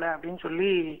செட் ஆகல அப்படின்னு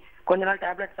சொல்லி கொஞ்ச நாள்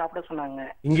டேப்லெட் சாப்பிட சொன்னாங்க.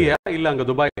 இங்கயா இல்ல அங்க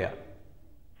துபாயிலயா?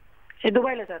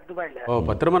 துபாயில சார், துபாயில.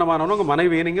 ஓ, திருமணமானவங்க உங்க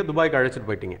மனைவியை நீங்க துபாய்க்கு அழைச்சிட்டு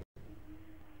போயிட்டீங்க?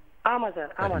 ஆமா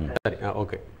சார், ஆமா சார். சரி,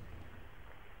 ஓகே.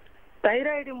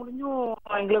 தைராய்டு முடிஞ்சும்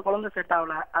எங்களுக்கு குழந்தை செட்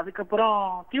ஆகல. அதுக்கப்புறம்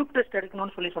டியூப் டெஸ்ட்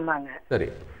எடுக்கணும்னு சொல்லி சொன்னாங்க. சரி.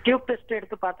 டியூப் டெஸ்ட்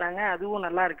எடுத்து பார்த்தாங்க, அதுவும்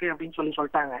நல்லா இருக்கு அப்படின்னு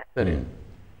சொல்லிட்டாங்க. சரி.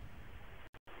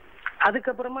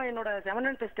 அதுக்கப்புறமா என்னோட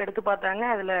செமினல் டெஸ்ட் எடுத்து பார்த்தாங்க,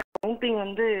 அதுல கவுண்டிங்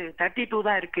வந்து 32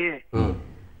 தான் இருக்கு,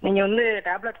 நீங்க வந்து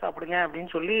டேப்லெட் சாப்பிடுங்க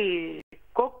அப்படின்னு சொல்லி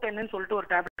கோக் 10ன்னு சொல்லிட்டு ஒரு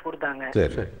டேப்லெட் கொடுத்தாங்க.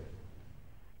 சரி.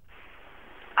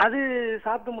 அது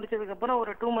சாப்பிட்டு முடிச்சதுக்கு அப்புறம்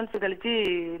ஒரு 2 months கழிச்சு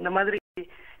இந்த மாதிரி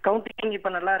கவுண்டிங் இப்ப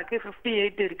நல்லா இருக்கு,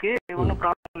 58 இருக்கு, ஒன்னும்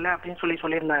ப்ராப்ளம் இல்லை அப்படின்னு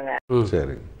சொல்லியிருந்தாங்க.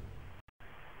 சரி.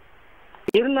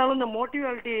 இருந்தாலும் இந்த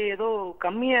மோட்டிவாலிட்டி ஏதோ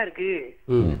கம்மியா இருக்கு,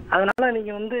 அதனால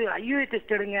நீங்க வந்து IUI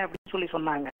டெஸ்ட் எடுங்க அப்படின்னு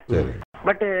சொன்னாங்க.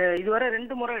 பட் இதுவரை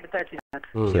 2 முறை எடுத்தாச்சு சார்,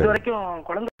 இது வரைக்கும்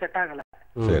குழந்தை செட் ஆகல.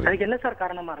 அதுக்கு என்ன சார்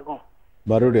காரணமா இருக்கும்?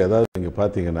 மறுபடியும் அதாவது நீங்கள்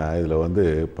பார்த்தீங்கன்னா இதில் வந்து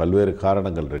பல்வேறு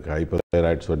காரணங்கள் இருக்குது.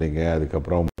 ஹைப்போதைராய்டு சொன்னீங்க,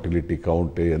 அதுக்கப்புறம் மொட்டிலிட்டி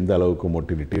கவுண்ட்டு எந்த அளவுக்கு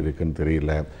மொட்டிலிட்டி இருக்குன்னு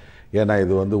தெரியல. ஏன்னா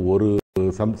இது வந்து ஒரு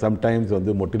சம்டைம்ஸ்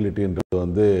வந்து மொட்டிலிட்டின்றது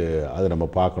வந்து அதை நம்ம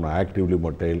பார்க்கணும். ஆக்டிவ்லி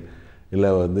மொட்டைல் இல்லை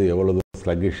வந்து எவ்வளோ தூரம்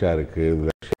ஸ்லகிஷாக இருக்குது,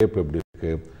 இதில் ஷேப் எப்படி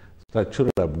இருக்குது,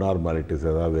 ஸ்ட்ரக்சரல் அப்நார்மாலிட்டிஸ்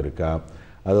ஏதாவது இருக்கா,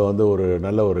 அது வந்து ஒரு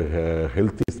நல்ல ஒரு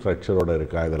ஹெல்த்தி ஸ்ட்ரக்சரோடு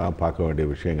இருக்கா, இதெல்லாம் பார்க்க வேண்டிய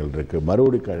விஷயங்கள் இருக்குது.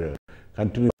 மறுபடியும்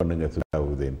கண்டினியூ பண்ணுங்கள்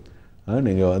சுஜாவுதீன்,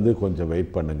 நீங்கள் வந்து கொஞ்சம்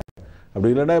வெயிட் பண்ணுங்கள்.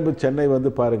 அப்படி இல்லைன்னா இப்போ சென்னை வந்து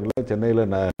பாருங்களேன், சென்னையில்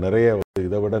நிறைய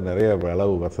இதை விட நிறைய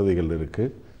அளவு வசதிகள்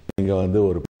இருக்குது. நீங்கள் வந்து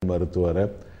ஒரு மருத்துவரை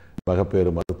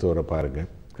மகப்பேறு மருத்துவரை பாருங்கள்,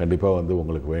 கண்டிப்பாக வந்து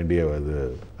உங்களுக்கு வேண்டிய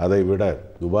அதை விட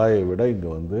துபாயை விட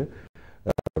இங்கே வந்து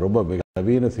ரொம்ப மிக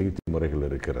நவீன சிகிச்சை முறைகள்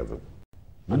இருக்கிறது.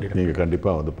 நீங்கள்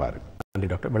கண்டிப்பாக வந்து பாருங்கள். நன்றி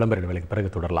டாக்டர். விளம்பர இடைவேளைக்கு பிறகு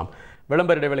தொடரலாம்.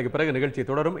 விளம்பர இடைவேளைக்கு பிறகு நிகழ்ச்சி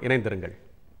தொடரும், இணைந்திருங்கள்.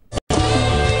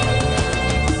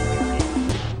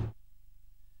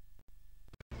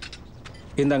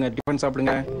 இந்தாங்க டிஃபன்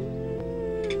சாப்பிடுங்க.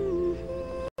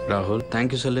 ராகுல்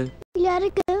தேங்க்யூ சொல்லு.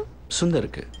 யாருக்கு?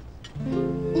 சுந்தருக்கு.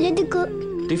 எதுக்கு?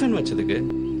 டிஃபன் வச்சதுக்கு.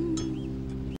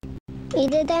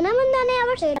 இது தினமும் தானே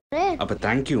அவர் செய்றாரு. அப்ப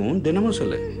தேங்க்யூ தினமும்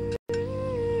சொல்லு.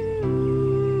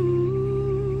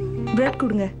 பிரெட்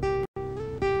கொடுங்க.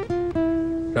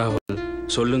 ராகுல்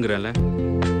சொல்லுங்கறல.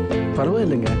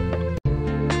 பரவாயில்லைங்க.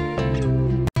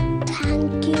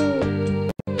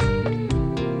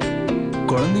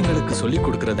 குழந்தைங்களுக்கு சொல்லி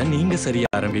கொடுக்கறத நீங்க சரியா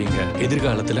ஆரம்பிங்க.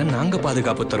 எதிர்காலத்துல நாங்க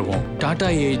பாதுகாப்பு தருவோம். Tata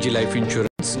AG life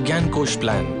insurance can Ghosh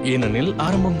plan, ஏனெனில்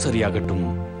ஆரம்பம் சரியாகட்டும்.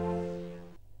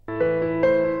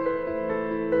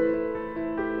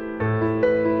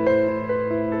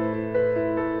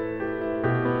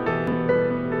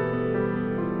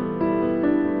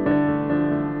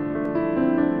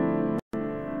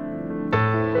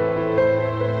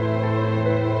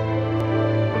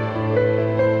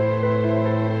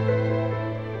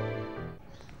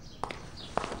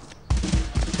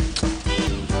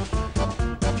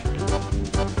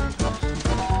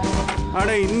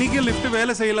 இன்னைக்கு லிஃப்ட்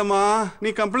வேலை செய்யலமா, நீ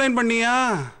கம்ப்ளைண்ட் பண்ணியா?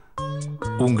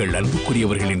 உங்கள்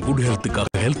அன்புக்குரியவர்களின் குட் ஹெல்த்துக்காக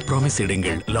ஹெல்த் ப்ராமிஸ்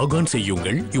எடுங்கள். லாக்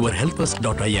செய்யுங்கள்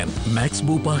yourhealthfirst.in. Maths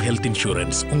Bupa health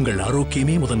insurance. உங்கள்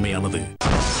ஆரோக்கியமே முதன்மையானது.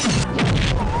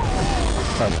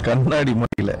 கண்ணாடி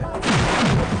முடியல,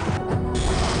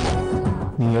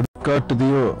 நீ எது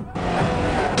காட்டுதியோ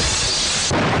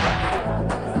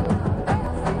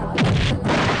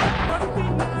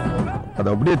அதை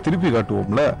அப்படியே திருப்பி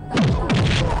காட்டுவோம்ல.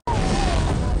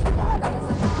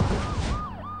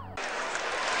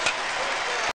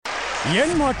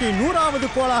 என்மார்ட்டின் 100வது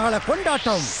கோலாகல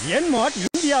கொண்டாட்டம். என்மார்ட்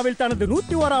இந்தியாவில் தனது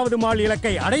 101வது மால்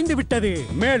இலக்கை அடைந்து விட்டது.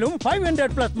 மேலும்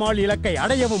 500+ மால் இலக்கை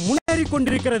அடையவும் முன்னேறிக்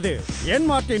கொண்டிருக்கிறது.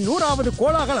 என்மார்ட்டின் 100வது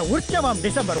கோலாகல உற்சவம்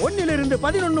டிசம்பர் 1 to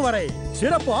 11 வரை.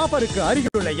 சிறப்பு ஆஃபருக்கு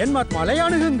அருகிலுள்ள என்மார்ட் மாலை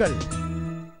அணுகுங்கள்.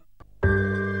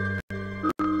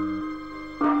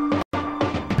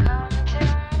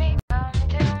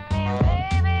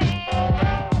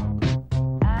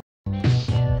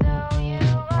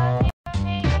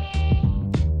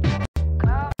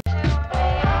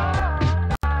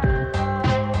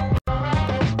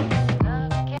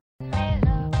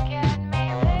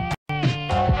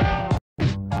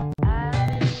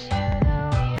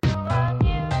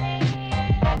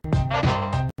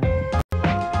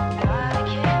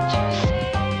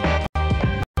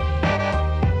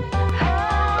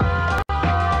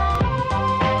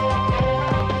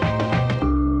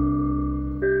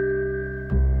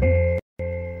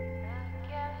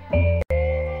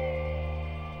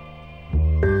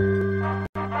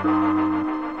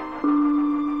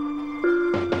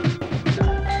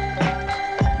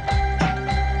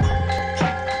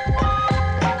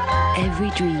 Every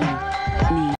dream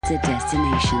needs a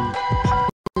destination.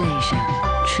 Asia,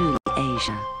 truly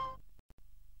Asia.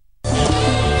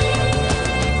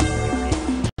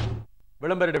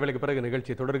 விளம்பர இடைவேளைக்கு பிறகு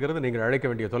நிகழ்ச்சி தொடர்கிறது. நீங்கள் அழைக்க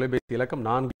வேண்டிய தொலைபேசி இலக்கம்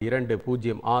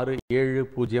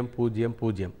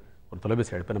 42067000. ஒரு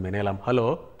தொலைபேசி அழைப்பு நம்ம இணையலாம். ஹலோ.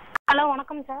 ஹலோ,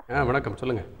 வணக்கம் சார். வணக்கம்,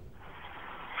 சொல்லுங்க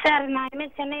சார். நான்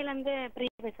இனிமேல் சென்னையில இருந்து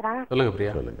பிரியா பேசுறேன். சொல்லுங்க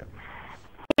பிரியா. சொல்லுங்க.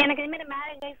 எனக்கு இனிமேல்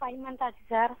மேரேஜ் ஆகி 5 months ஆச்சு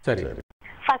சார். சரி.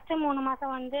 ஃபர்ஸ்ட் 3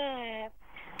 மாசம் வந்து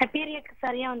பீரியட்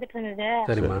சரியா வந்துட்டு இருந்தது.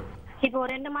 சரிம்மா. இப்போ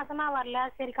 2 மாசமா வரல.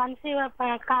 சரி கன்சீவ்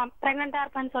பிரெக்னண்டா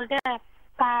இருப்பேன்னு சொல்லிட்டு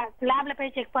லேப்ல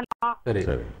போய் செக் பண்ணோம். சரி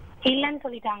இல்லன்னு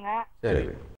சொல்லிட்டாங்க. சரி.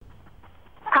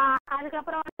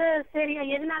 அதுக்கப்புறம் வந்து சரி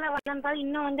எதனால வரலன்னு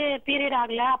இன்னும் வந்து பீரியட்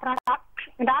ஆகல. அப்புறம்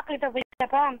டாக்டர் கிட்ட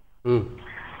போயிட்டப்ப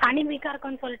அனிமிக்கா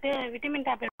இருக்குன்னு சொல்லிட்டு விட்டமின்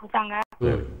டேப்லெட் கொடுத்தாங்க.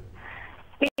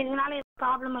 இதனால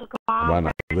ப்ராப்ளம் இருக்குமா?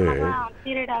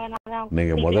 பீரியட் ஆகனால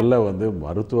நீங்க முதல்ல வந்து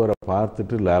மருத்துவரை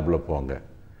பார்த்துட்டு லேப்ல போங்க.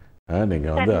 நீங்க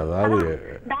வந்து அதாவது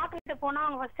டாக்டர் கிட்ட போனா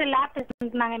அவங்க ஃபர்ஸ்ட் லேப் டெஸ்ட்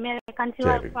பண்ணாங்க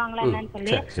கன்சீவா இருப்பாங்களா என்னன்னு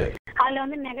சொல்லி. அதுல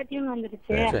வந்து நெகட்டிவ்னு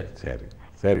வந்துருச்சு. சரி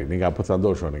சரி நீங்க அப்ப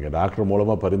சந்தோஷம். நீங்க டாக்டர்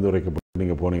மூலமா பரிந்துரைக்கப்பட்டு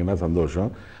நீங்க போனீங்கன்னா சந்தோஷம்.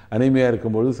 அனிமியா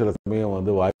இருக்கும்போது சில சமயம்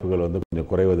வந்து வாய்ப்புகள் வந்து கொஞ்சம்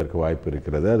குறைவதற்கு வாய்ப்பு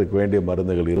இருக்கிறது. அதுக்கு வேண்டிய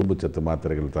மருந்துகள், இரும்பு சத்து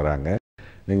மாத்திரைகள் தராங்க.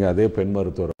 நீங்க அதே பெண்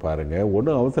மருத்துவரை பாருங்க.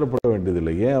 ஒன்றும் அவசரப்பட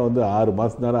வேண்டியதில்லை. ஏன் வந்து 6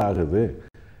 மாசம் தானே ஆகுது.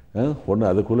 ஒன்று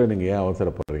அதுக்குள்ளே நீங்கள் ஏன்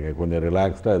அவசரப்படுறீங்க? கொஞ்சம்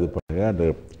ரிலாக்ஸ்டாக இது பண்ணுங்கள். அந்த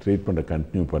ட்ரீட்மெண்ட்டை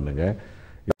கண்டினியூ பண்ணுங்கள்.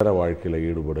 இதர வாழ்க்கையில்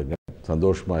ஈடுபடுங்க.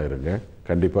 சந்தோஷமாக இருங்க.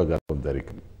 கண்டிப்பாக கர்ப்பம்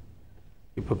தரிக்கும்.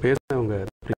 இப்போ பேசினவங்க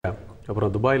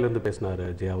அப்புறம் துபாயிலேருந்து பேசினார்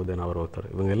ஜியாவுதீன் அவர்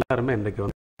ஒருத்தர். இவங்க எல்லாருமே இன்றைக்கி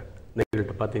வந்து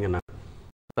நேர்கள்ட்ட பார்த்தீங்கன்னா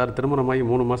சார் திருமணமாகி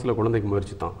 3 மாதத்தில் குழந்தைக்கு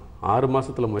முயற்சித்தோம், 6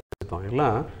 மாதத்தில் முயற்சித்தோம்,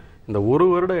 எல்லாம் இந்த 1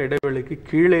 வருட இடைவெளிக்கு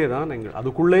கீழே தான் நீங்கள்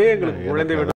அதுக்குள்ளேயே எங்களுக்கு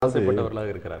குழந்தை விட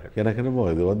ஆசைப்பட்டவர்களாக இருக்கிறார்கள். எனக்கு என்னமோ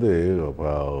இது வந்து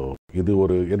இது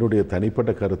ஒரு என்னுடைய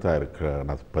தனிப்பட்ட கருத்தாக இருக்க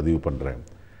நான் பதிவு பண்ணுறேன்.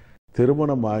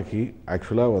 திருமணமாகி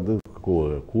ஆக்சுவலாக வந்து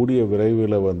கூடிய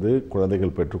விரைவில் வந்து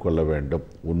குழந்தைகள் பெற்றுக்கொள்ள வேண்டும்,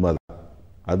 உண்மைதான்.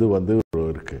 அது வந்து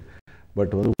இருக்குது.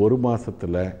 பட் வந்து 1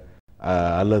 மாதத்தில்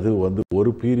அல்லது வந்து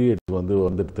ஒரு பீரியட் வந்து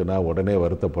வந்துடுதுன்னா உடனே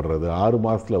வருத்தப்படுறது, 6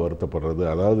 மாதத்தில் வருத்தப்படுறது,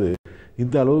 அதாவது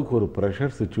இந்த அளவுக்கு ஒரு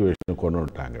ப்ரெஷர் சுச்சுவேஷனை கொண்டு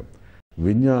வந்துட்டாங்க.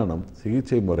 விஞ்ஞானம்,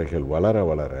 சிகிச்சை முறைகள் வளர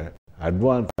வளர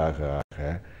அட்வான்ஸ் ஆக ஆக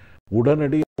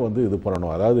உடனடியாக வந்து இது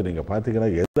பண்ணணும். அதாவது நீங்கள் பார்த்தீங்கன்னா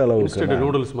எந்த அளவுக்கு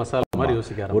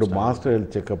ஒரு மாஸ்டர்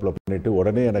ஹெல்த் செக்கப்பில் பண்ணிவிட்டு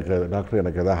உடனே எனக்கு டாக்டர்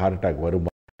எனக்கு எதாவது ஹார்ட் அட்டாக்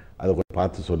வருமா, அதை கொஞ்சம்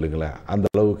பார்த்து சொல்லுங்களேன், அந்த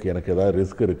அளவுக்கு எனக்கு எதாவது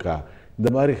ரிஸ்க் இருக்கா, இந்த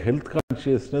மாதிரி ஹெல்த்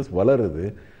கான்ஷியஸ்னஸ் வளருது.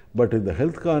 பட் இந்த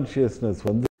ஹெல்த் கான்ஷியஸ்னஸ்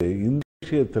வந்து இந்த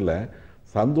விஷயத்தில்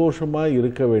சந்தோஷமாக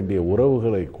இருக்க வேண்டிய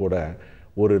உறவுகளை கூட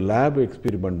ஒரு லேப்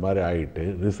எக்ஸ்பெரிமெண்ட் மாதிரி ஆகிட்டு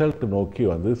ரிசல்ட் நோக்கி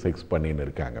வந்து செக்ஸ் பண்ணின்னு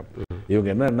இருக்காங்க. இவங்க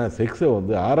என்னென்னா செக்ஸை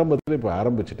வந்து ஆரம்பத்தில் இப்போ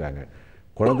ஆரம்பிச்சிட்டாங்க,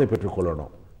 குழந்தை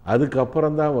பெற்றுக்கொள்ளணும்,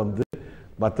 அதுக்கப்புறம் தான் வந்து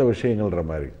மற்ற விஷயங்கள்ன்ற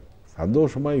மாதிரி.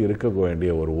 சந்தோஷமாக இருக்க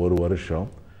வேண்டிய ஒரு வருஷம்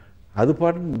அது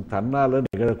பாட்டு தன்னால்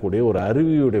நிகழக்கூடிய ஒரு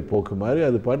அருவியுடைய போக்கு மாதிரி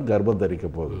அது பாட்டு கர்ப்பம் தரிக்க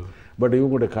போகுது. பட்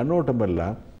இவங்களுடைய கண்ணோட்டம்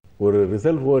எல்லாம் ஒரு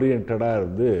ரிசல்ட் ஓரியன்டாக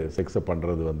இருந்து செக்ஸை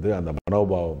பண்ணுறது வந்து அந்த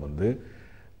மனோபாவம் வந்து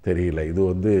தெரியல. இது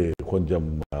வந்து கொஞ்சம்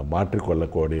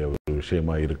மாற்றிக்கொள்ளக்கூடிய ஒரு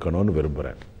விஷயமா இருக்கணும்னு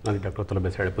விரும்புகிறேன். டாக்டர்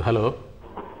தொலைபேசி அழைப்பு. ஹலோ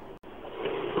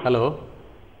ஹலோ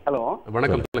ஹலோ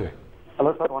வணக்கம், சொல்லுங்க.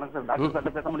 ஹலோ சார் வணக்கம் சார். டாக்டர்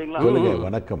சார் பேச முடியுங்களா? சொல்லுங்க.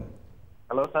 வணக்கம்.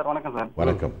 ஹலோ சார் வணக்கம் சார்.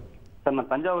 வணக்கம் சார்.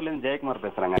 நான் தஞ்சாவூர்லேருந்து ஜெயக்குமார்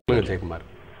பேசுகிறேங்க. ஜெயக்குமார்.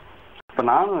 இப்போ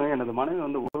நானும் எனது மனைவி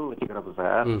வந்து உறவு வச்சுக்கிறப்ப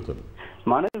சார்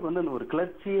மனைவிக்கு வந்து ஒரு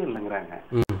கிளர்ச்சியே இல்லைங்கிறாங்க.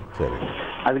 சரி,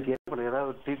 அதுக்கு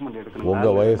ஏதாவது ட்ரீட்மெண்ட் எடுக்கணும். உங்க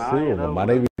வயசு, உங்க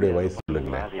மனைவியுடைய வயசு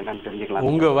சொல்லுங்களேன். என்னன்னு தெரிஞ்சுக்கலாம்.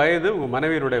 உங்க வயது, உங்க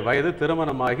மனைவியுடைய வயது,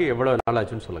 திருமணமாகி எவ்வளவு நாள்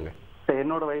ஆச்சுன்னு சொல்லுங்க.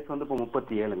 என்னோட வயசு வந்து இப்போ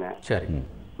 37ங்க. சரி.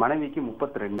 மனைவிக்கு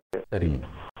 32. சரி.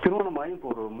 திருமணமாகி இப்போ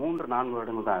ஒரு 3-4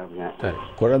 வருடங்கள் தான் ஆகுங்க. சரி.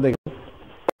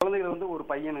 குழந்தைகள் வந்து ஒரு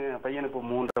பையனுக்கு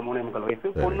 3-3.25 வயசு,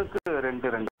 பொண்ணுக்கு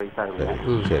 2 வயசு ஆகுங்க.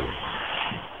 சரி.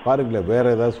 பாருங்களேன், வேற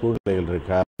ஏதாவது சூழ்நிலைகள்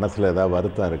இருக்கா, மனசுல ஏதாவது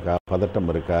வருத்தம் இருக்கா, பதட்டம்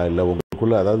இருக்கா, இல்லை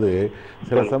உங்களுக்குள்ள அதாவது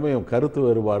சில சமயம் கருத்து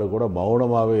வேறுபாடு கூட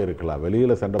மௌனமாகவே இருக்கலாம்.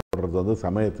 வெளியில் சண்டை போடுறது வந்து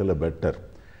சமயத்தில் பெட்டர்.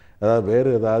 அதாவது வேறு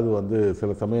ஏதாவது வந்து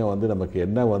சில சமயம் வந்து நமக்கு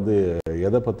என்ன வந்து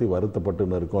எதை பற்றி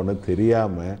வருத்தப்பட்டுன்னு இருக்கோன்னு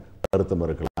தெரியாமல் வருத்தம்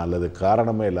இருக்கலாம், அல்லது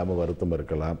காரணமே இல்லாமல் வருத்தம்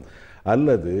இருக்கலாம்,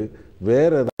 அல்லது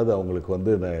வேறு ஏதாவது அவங்களுக்கு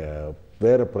வந்து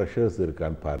வேறு ப்ரெஷர்ஸ்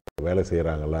இருக்கான்னு பாருங்கள். வேலை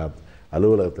செய்கிறாங்களா,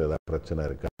 அலுவலகத்தில் ஏதாவது பிரச்சனை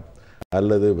இருக்கா,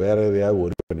 அல்லது வேற எதையாவது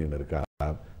ஒரி பண்ணின்னு இருக்கா,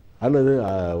 அல்லது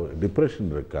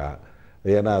டிப்ரெஷன் இருக்கா,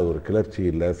 ஏன்னா அது ஒரு கிளர்ச்சி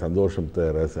இல்லை, சந்தோஷத்தை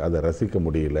அதை ரசிக்க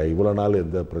முடியல, இவ்வளோ நாள்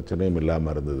எந்த பிரச்சனையும்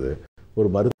இல்லாமல் இருந்தது. ஒரு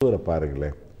மருத்துவரை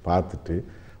பாருங்களேன், பார்த்துட்டு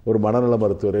ஒரு மனநல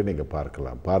மருத்துவரை நீங்கள்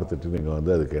பார்க்கலாம். பார்த்துட்டு நீங்கள்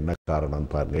வந்து அதுக்கு என்ன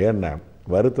காரணம்னு பாருங்கள். ஏன்னா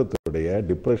வருத்தத்துடைய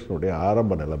டிப்ரெஷனுடைய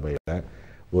ஆரம்ப நிலைமையில்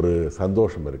ஒரு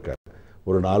சந்தோஷம் இருக்காது.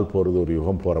 ஒரு நாள் போகிறது ஒரு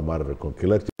யுகம் போகிற மாதிரி இருக்கும்.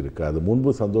 கிளர்ச்சி இருக்காது.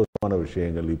 முன்பு சந்தோஷமான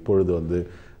விஷயங்கள் இப்பொழுது வந்து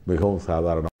மிகவும்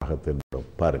சாதாரணமாக தென்படும்.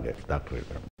 பாருங்க டாக்டர்.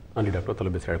 நன்றி டாக்டர்.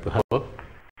 தொலைபேசி அழைப்பு. Hello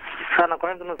sir. நான்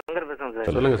கோயம்புத்தூர்ல சங்கர் பேசுறேன்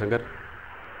சார். சொல்லுங்க சங்கர்.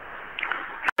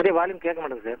 சரியா வால்யூம் கேட்க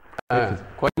மாட்டேங்குது சார்.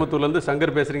 கோயம்புத்தூர்ல இருந்து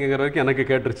சங்கர் பேசுறீங்கிற வரைக்கும் எனக்கு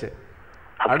கேட்டுருச்சு.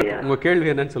 அடுத்து உங்க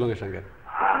கேள்வி என்னன்னு சொல்லுங்க சங்கர்.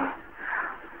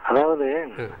 அதாவது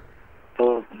இப்போ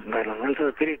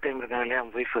பீரியட் டைம் இருக்காங்க இல்லையா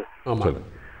ஒய்ஃப்,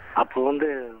 அப்போ வந்து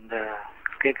இந்த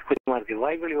கேட்க கொஞ்சமா இருக்கு,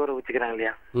 வாய்வழி ஓர வச்சுக்கிறாங்க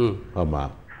இல்லையா. ஆமா.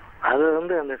 அது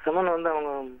வந்து அந்த செமன் வந்து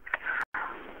அவங்க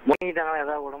முங்கிட்டாங்கன்னா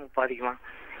ஏதாவது உடம்பு பாதிக்குமா?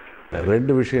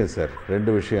 2 விஷயம் சார்,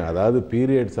 2 விஷயம். அதாவது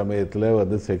பீரியட் சமயத்தில்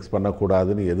வந்து செக்ஸ்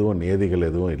பண்ணக்கூடாதுன்னு எதுவும் நியதிகள்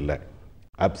எதுவும் இல்லை.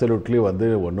 அப்சல்யூட்லி வந்து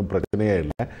ஒன்றும் பிரச்சனையே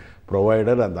இல்லை.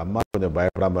 ப்ரொவைடர் அந்த அம்மா கொஞ்சம்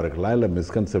பயப்படாமல் இருக்கலாம், இல்லை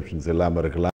மிஸ்கன்செப்ஷன்ஸ் இல்லாமல்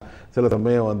இருக்கலாம். சில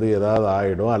சமயம் வந்து ஏதாவது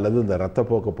ஆகிடும், அல்லது இந்த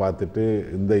ரத்தப்போக்கை பார்த்துட்டு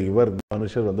இந்த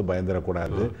மனுஷர் வந்து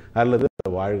பயந்துடக்கூடாது, அல்லது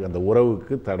அந்த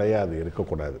உறவுக்கு தடையாது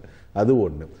இருக்கக்கூடாது. அது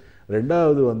ஒன்று.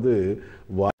 ரெண்டாவது வந்து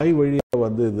வாய் வழியாக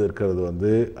வந்து இது இருக்கிறது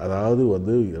வந்து, அதாவது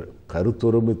வந்து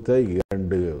கருத்துருமித்த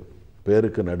 2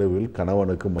 பேருக்கு நடுவில்,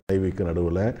 கணவனுக்கு மனைவிக்கு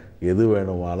நடுவில் எது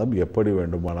வேணுமானாலும் எப்படி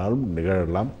வேண்டுமானாலும்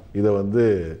நிகழலாம். இதை வந்து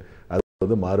அது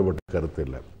வந்து மாறுபட்ட கருத்து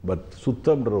இல்லை. பட்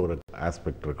சுத்தம்ன்ற ஒரு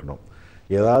ஆஸ்பெக்ட் இருக்கணும்.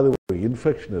 ஏதாவது ஒரு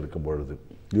இன்ஃபெக்ஷன் இருக்கும் பொழுது,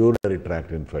 யூரினரி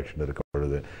ட்ராக்ட் இன்ஃபெக்ஷன் இருக்கும்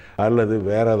பொழுது, அல்லது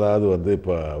வேற ஏதாவது வந்து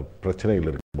இப்போ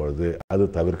பிரச்சனைகள் இருக்கும் பொழுது அது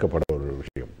தவிர்க்கப்பட ஒரு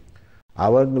விஷயம்.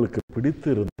 அவங்களுக்கு பிடித்து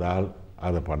இருந்தால்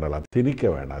அதை பண்ணலாம், திணிக்க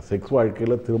வேணாம். செக்ஸ்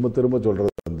வாழ்க்கையில் திரும்ப திரும்ப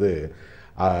சொல்கிறது வந்து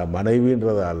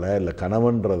மனைவின்றதால இல்லை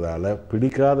கணவன்றதால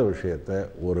பிடிக்காத விஷயத்த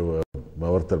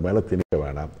ஒருத்தர் மேலே திணிக்க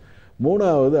வேணாம்.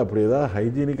 மூணாவது, அப்படி ஏதாவது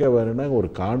ஹைஜீனிக்காக வேணும்னா ஒரு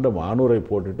காண்டம் ஆணுரை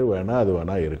போட்டுட்டு வேணால் அது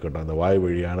வேணால் இருக்கட்டும். அந்த வாய்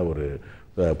வழியான ஒரு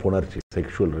புணர்ச்சி,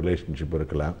 செக்ஷுவல் ரிலேஷன்ஷிப்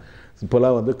இருக்கலாம்.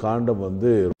 இப்போலாம் வந்து காண்டம்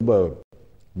வந்து ரொம்ப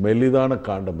மெல்லிதான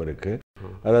காண்டம் இருக்குது.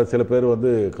 அதாவது சில பேர்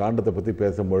வந்து காண்டத்தை பற்றி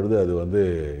பேசும்பொழுது அது வந்து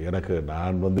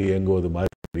நான் வந்து இயங்குவது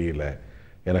மாதிரி தெரியல,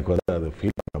 எனக்கு வந்து அது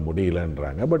ஃபீல் பண்ண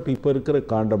முடியலன்றாங்க. பட் இப்போ இருக்கிற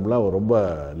காண்டம்லாம் ரொம்ப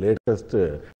லேட்டஸ்ட்டு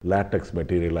லேட்டெக்ஸ்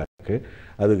மெட்டீரியலாக இருக்குது.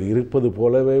 அது இருப்பது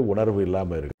போலவே உணர்வு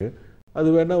இல்லாமல் இருக்குது. அது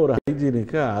வேணால் ஒரு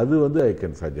ஹைஜீனிக்காக அது வந்து ஐ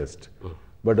கேன் சஜஸ்ட்.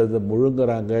 பட் அது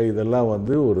முழுங்குறாங்க, இதெல்லாம்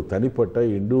வந்து ஒரு தனிப்பட்ட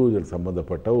இண்டிவிஜுவல்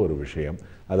சம்மந்தப்பட்ட ஒரு விஷயம்.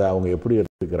 அதை அவங்க எப்படி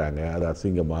எடுத்துக்கிறாங்க, அது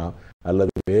அசிங்கமா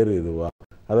அல்லது வேறு இதுவா,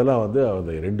 அதெல்லாம் வந்து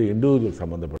அந்த 2 இண்டிவிஜுவல்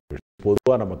சம்மந்தப்பட்ட விஷயம்.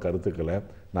 பொதுவாக நம்ம கருத்துக்களை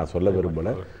நான் சொல்ல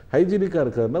விரும்பலை. ஹைஜீனிக்காக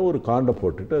இருக்கிறதுனா ஒரு காண்டை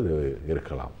போட்டுட்டு அது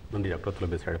இருக்கலாம். நன்றி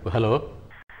டாக்டர். பேச அழைப்பு. ஹலோ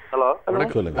ஹலோ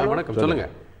வணக்கம். சொல்லுங்க. வணக்கம் சொல்லுங்க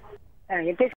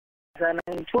சார்.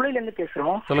 நான் சூளையிலேருந்து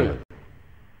பேசுகிறோம். சொல்லுங்க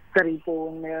சார். இப்போ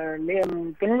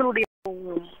பெண்களுடைய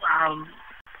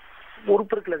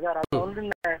உறுப்பு இருக்குல்ல சார், அதை வந்து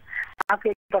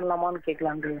பண்ணலாமான்னு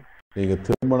கேட்கலாங்க. நீங்க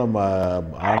திருமணம்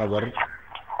ஆனவர்?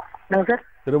 சார்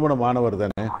திருமணம் ஆனவர்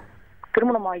தானே?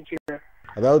 திருமணம் ஆயிடுச்சு சார்.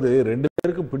 அதாவது 2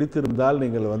 பேருக்கு பிடித்திருந்தால்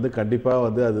நீங்கள் வந்து கண்டிப்பா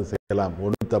வந்து அது செய்யலாம்,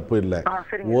 ஒன்றும் தப்பு இல்லை.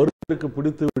 ஒருத்தருக்கு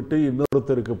பிடித்து விட்டு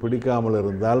இன்னொருத்தருக்கு பிடிக்காமல்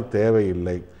இருந்தால்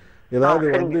தேவையில்லை. ஏதாவது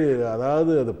வந்து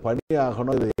அதாவது அது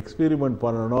பணியாகணும், இது எக்ஸ்பெரிமெண்ட்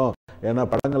பண்ணணும், ஏன்னா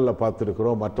படங்களில்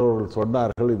பார்த்துருக்குறோம், மற்றவர்கள்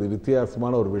சொன்னார்கள் இது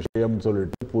வித்தியாசமான ஒரு விஷயம்னு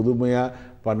சொல்லிட்டு புதுமையாக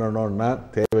பண்ணணும்னா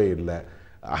தேவையில்லை.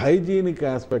 ஹைஜீனிக்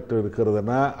ஆஸ்பெக்ட்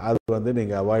இருக்கிறதுனா அது வந்து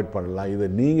நீங்கள் அவாய்ட் பண்ணலாம். இதை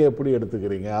நீங்கள் எப்படி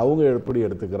எடுத்துக்கிறீங்க, அவங்க எப்படி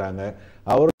எடுத்துக்கிறாங்க,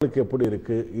 அவர்களுக்கு எப்படி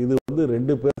இருக்குது, இது வந்து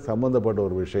 2 பேர் சம்மந்தப்பட்ட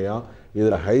ஒரு விஷயம்.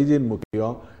 இதில் ஹைஜீன்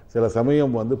முக்கியம். சில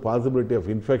சமயம் வந்து பாசிபிலிட்டி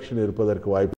ஆஃப் இன்ஃபெக்ஷன் இருப்பதற்கு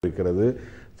வாய்ப்பு இருக்கிறது.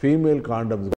 ஃபீமேல்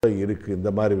காண்டம்ஸ் கூட இருக்குது இந்த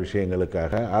மாதிரி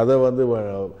விஷயங்களுக்காக. அதை வந்து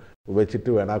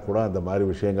வச்சுட்டு வேணா கூட அந்த மாதிரி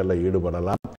விஷயங்களில்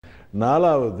ஈடுபடலாம்.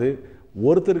 4வது,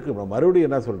 ஒருத்தருக்கு மறுபடியும்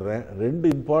என்ன சொல்கிறேன், 2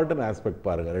 இம்பார்ட்டன்ட் ஆஸ்பெக்ட்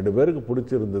பாருங்கள். 2 பேருக்கு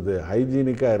பிடிச்சிருந்தது,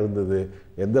 ஹைஜீனிக்காக இருந்தது,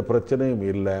 எந்த பிரச்சனையும்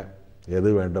இல்லை, எது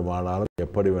வேண்டுமானாலும்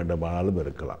எப்படி வேண்டுமானாலும்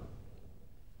இருக்கலாம்.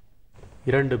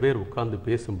 2 பேர் உட்கார்ந்து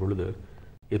பேசும் பொழுது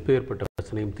எப்பேற்பட்ட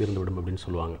பிரச்சனையும் தீர்ந்துவிடும் அப்படின்னு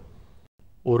சொல்லுவாங்க.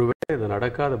 ஒருவேளை இது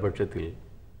நடக்காத பட்சத்தில்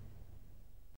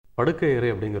படுக்கை அறை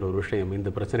அப்படிங்கிற ஒரு விஷயம் இந்த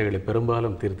பிரச்சனைகளை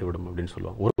பெரும்பாலும் தீர்த்துவிடும் அப்படின்னு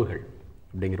சொல்லுவாங்க. உறவுகள்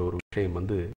அப்படிங்கிற ஒரு விஷயம்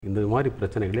வந்து இந்த மாதிரி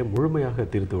பிரச்சனைகளை முழுமையாக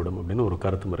தீர்த்துவிடும் அப்படின்னு ஒரு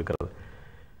கருத்தும் இருக்கிறது.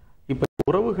 இப்போ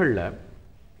உறவுகளில்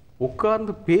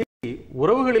உட்கார்ந்து பேசி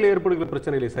உறவுகளில் ஏற்படுகிற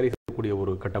பிரச்சனைகளை சரி செய்யக்கூடிய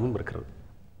ஒரு கட்டமும் இருக்கிறது.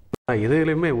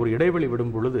 எதிலுமே ஒரு இடைவெளி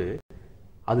விடும் பொழுது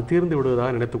அது தீர்ந்து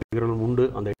விடுவதாக நினைத்துக் கொள்கிறவர்களும் உண்டு,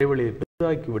 அந்த இடைவெளியை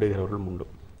பெரிதாக்கி விடுகிறவர்களும் உண்டு.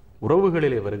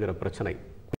 உறவுகளிலே வருகிற பிரச்சனை,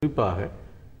 குறிப்பாக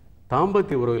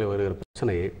தாம்பத்திய உறவுகளில் வருகிற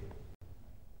பிரச்சனையை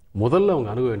முதல்ல அவங்க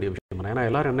அணுக வேண்டிய விஷயம். ஏன்னா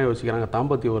எல்லாரும் என்ன யோசிக்கிறாங்க,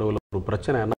 தாம்பத்திய உறவில் ஒரு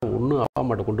பிரச்சனைனா ஒன்று அப்பா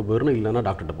அம்மாட்ட கொண்டு போயிடணும், இல்லைன்னா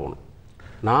டாக்டர்கிட்ட போகணும்.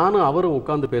 நானும் அவரும்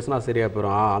உட்காந்து பேசினா சரியாக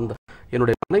போயிடும், அந்த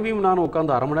என்னுடைய மனைவியும் நானும்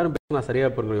உட்காந்து 1/2 மணி நேரம் பேசினா சரியாக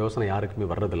போகிற யோசனை யாருக்குமே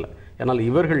வர்றதில்லை. ஏன்னால்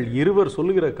இவர்கள் இருவர்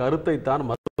சொல்லுகிற கருத்தை தான்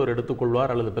மருத்துவர்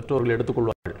எடுத்துக்கொள்வார் அல்லது பெற்றோர்கள்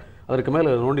எடுத்துக்கொள்வார்கள். அதற்கு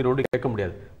மேலே நோண்டி நோண்டி கேட்க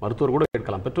முடியாது. மருத்துவர் கூட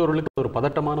கேட்கலாம். பெற்றோர்களுக்கு ஒரு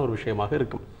பதட்டமான ஒரு விஷயமாக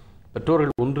இருக்கும்.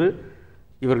 பெற்றோர்கள் ஒன்று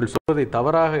இவர்கள் சொல்வதை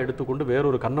தவறாக எடுத்துக்கொண்டு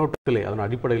வேறொரு கண்ணோட்டத்திலே அதன்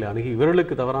அடிப்படையில் அணுகி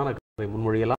இவர்களுக்கு தவறான கருத்தை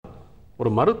முன்மொழியலாம். ஒரு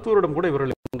மருத்துவரிடம் கூட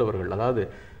இவர்களை கொண்டவர்கள், அதாவது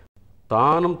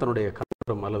தானும் தன்னுடைய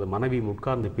கணவரும் அல்லது மனைவியும்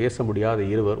உட்கார்ந்து பேச முடியாத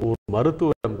இருவர் ஒரு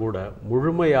மருத்துவரிடம் கூட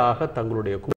முழுமையாக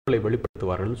தங்களுடைய குரலை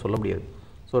வெளிப்படுத்துவார்கள் சொல்ல முடியாது.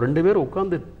 ஸோ 2 பேர்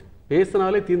உட்கார்ந்து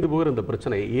பேசினாலே தீர்ந்து போகிற இந்த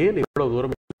பிரச்சனை ஏன் இவ்வளவு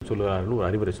தூரம் சொல்லுகிறார்கள் ஒரு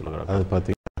அறிவுரை சொல்லுகிறார். அது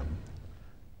பார்த்தீங்கன்னா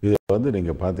இதை வந்து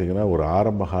நீங்கள் பார்த்தீங்கன்னா ஒரு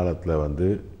ஆரம்ப காலத்தில் வந்து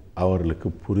அவர்களுக்கு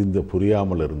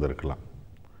புரியாமல் இருந்திருக்கலாம்.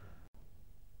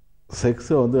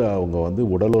 செக்ஸை வந்து அவங்க வந்து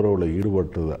உடல் உறவில்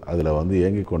ஈடுபட்டு அதில் வந்து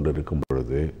இயங்கி கொண்டு இருக்கும்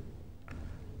பொழுது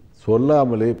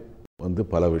சொல்லாமலே வந்து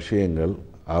பல விஷயங்கள்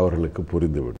அவர்களுக்கு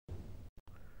புரிந்துவிடும்,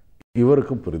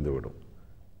 இவருக்கும் புரிந்துவிடும்.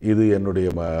 இது என்னுடைய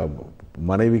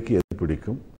மனைவிக்கு எது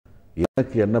பிடிக்கும்,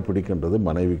 எனக்கு என்ன பிடிக்கின்றது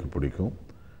மனைவிக்கு பிடிக்கும்,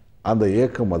 அந்த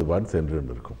ஏக்கம் அதுபாடு சென்று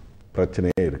இருக்கும்,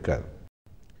 பிரச்சனையே இருக்காது.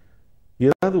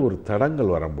 ஏதாவது ஒரு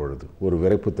தடங்கள் வரும்பொழுது, ஒரு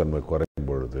விரைப்புத்தன்மை குறையும்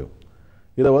பொழுது,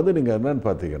 இதை வந்து நீங்கள் என்னன்னு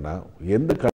பார்த்தீங்கன்னா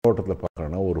எந்த கண்ணோட்டத்தில்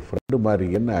பார்க்கணும்னா, ஒரு ஃப்ரெண்டு மாதிரி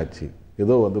என்ன ஆச்சு,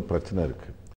 ஏதோ வந்து பிரச்சனை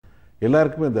இருக்குது.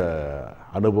 எல்லாருக்குமே இந்த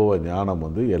அனுபவ ஞானம்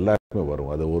வந்து எல்லாருக்குமே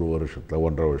வரும். அது ஒரு வருஷத்தில்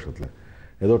 1.5 வருஷத்தில்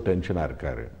ஏதோ டென்ஷனாக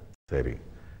இருக்கார், சரி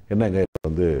என்னங்க இது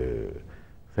வந்து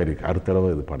சரி அடுத்த தடவை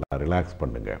இது பண்ணலாம், ரிலாக்ஸ்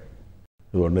பண்ணுங்க,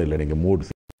 இது ஒன்றும் இல்லை, நீங்கள் மூட்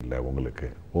இல்லை,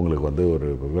 உங்களுக்கு வந்து ஒரு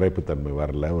விரைப்புத்தன்மை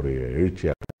வரல, ஒரு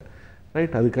எழுச்சியாக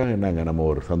ரைட், அதுக்காக என்னங்க நம்ம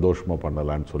ஒரு சந்தோஷமாக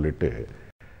பண்ணலான்னு சொல்லிட்டு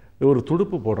ஒரு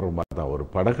துடுப்பு போடுற மாதிரி தான். ஒரு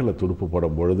படகுல துடுப்பு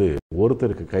போடும் பொழுது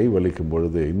ஒருத்தருக்கு கை வலிக்கும்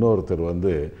பொழுது இன்னொருத்தர்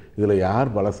வந்து இதில் யார்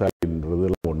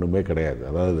பலசாலின்றதுலாம் ஒன்றுமே கிடையாது.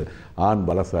 அதாவது ஆண்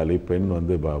பலசாலி, பெண்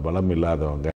வந்து பலம்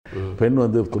இல்லாதவங்க, பெண்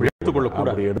வந்து அப்படி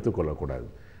எடுத்துக்கொள்ளக்கூடாது.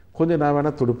 கொஞ்சம் நான்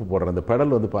வேணால் துடுப்பு போடுறேன். அந்த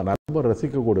பெடல் வந்து நான் ரொம்ப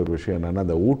ரசிக்கக்கூடிய ஒரு விஷயம் என்னென்னா,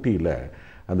 அந்த ஊட்டியில்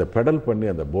அந்த பெடல் பண்ணி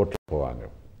அந்த போட்டில் போவாங்க,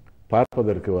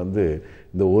 பார்ப்பதற்கு வந்து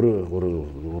இந்த ஒரு ஒரு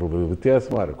ஒரு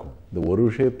வித்தியாசமாக இருக்கும். இந்த ஒரு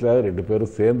விஷயத்தில் 2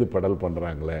 பேரும் சேர்ந்து பெடல்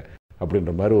பண்ணுறாங்களே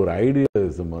அப்படின்ற மாதிரி ஒரு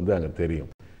ஐடியலிசம் வந்து அங்கே தெரியும்.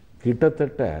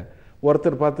 கிட்டத்தட்ட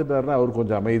ஒருத்தர் பார்த்துட்டாருன்னா அவர்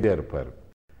கொஞ்சம் அமைதியாக இருப்பார்,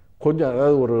 கொஞ்சம்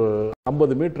அதாவது ஒரு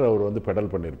 50 மீட்டர் அவர் வந்து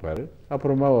பெடல் பண்ணியிருப்பார்,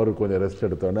 அப்புறமா அவர் கொஞ்சம் ரெஸ்ட்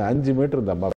எடுத்தோடனே 5 மீட்டர்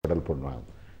இந்த அம்மா பெடல் பண்ணுவாங்க.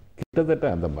 கிட்டத்தட்ட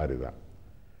அந்த மாதிரி தான்.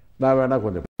 நான் வேணால்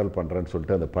கொஞ்சம் பெடல் பண்ணுறேன்னு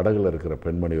சொல்லிட்டு அந்த படகுல இருக்கிற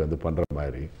பெண்மணி வந்து பண்ணுற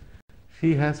மாதிரி she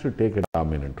has to take a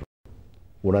dominant,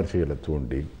 உணர்ச்சிகளை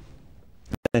தூண்டி,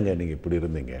 என்னங்க நீங்கள் இப்படி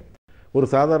இருந்தீங்க. ஒரு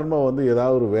சாதாரணமாக வந்து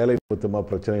ஏதாவது ஒரு வேலை நிமித்தமாக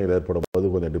பிரச்சனைகள் ஏற்படும் போது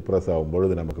கொஞ்சம் டிப்ரெஸ் ஆகும்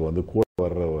பொழுது நமக்கு வந்து கூட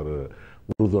வர்ற ஒரு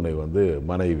உறுதுணை வந்து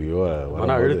மனைவியோ,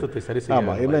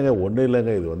 ஆமாம் இல்லைங்க ஒன்றும்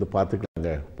இல்லைங்க இது வந்து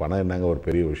பார்த்துக்கலாங்க, பணம் என்னங்க ஒரு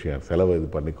பெரிய விஷயம், செலவை இது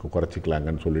பண்ணி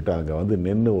குறைச்சிக்கலாங்கன்னு சொல்லிட்டு அங்கே வந்து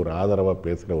நின்று ஒரு ஆதரவாக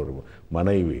பேசுகிற ஒரு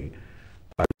மனைவி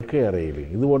படுக்கை அறையில்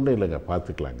இது ஒன்றும் இல்லைங்க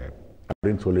பார்த்துக்கலாங்க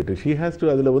அப்படின்னு சொல்லிட்டு ஷீ ஹேஸ் டு,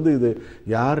 அதில் வந்து இது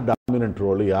யார் டாமினன்ட்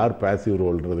ரோல் யார் பேசிவ்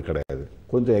ரோல்ன்றது கிடையாது.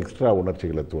 கொஞ்சம் எக்ஸ்ட்ரா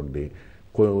உணர்ச்சிகளை தூண்டி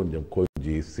கொஞ்சம்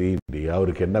கொஞ்சி சீண்டி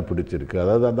அவருக்கு என்ன பிடிச்சிருக்கு,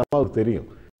 அதாவது அந்த அம்மாவுக்கு தெரியும்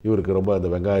இவருக்கு ரொம்ப அந்த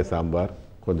வெங்காய சாம்பார்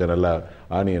கொஞ்சம் நல்லா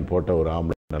ஆனியன் போட்ட ஒரு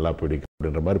ஆம்லெட் நல்லா பிடிக்கும்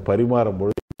அப்படின்ற மாதிரி பரிமாறும்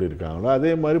பொழுது எப்படி இருக்காங்களோ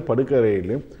அதே மாதிரி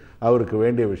படுக்கறையிலையும் அவருக்கு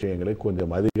வேண்டிய விஷயங்களை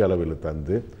கொஞ்சம் அதிக அளவில்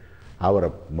தந்து அவரை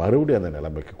மறுபடியும் அந்த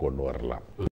நிலைமைக்கு கொண்டு வரலாம்.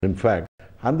 இன்ஃபேக்ட்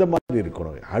அந்த மாதிரி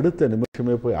இருக்கணும். அடுத்த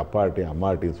நிமிஷமே போய் அப்பாட்டையும்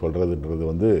அம்மாட்டையும் சொல்றதுன்றது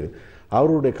வந்து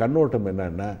அவருடைய கண்ணோட்டம்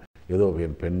என்னன்னா, ஏதோ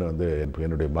என் பெண் வந்து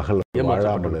என்னுடைய மகள்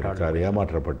வாழாமல் இருக்கார்,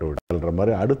 ஏமாற்றப்பட்டு விட்டால்ன்ற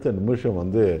மாதிரி அடுத்த நிமிஷம்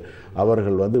வந்து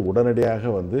அவர்கள் வந்து உடனடியாக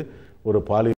வந்து ஒரு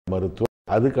பாலியல் மருத்துவம்,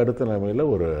 அதுக்கு அடுத்த நிலைமையில்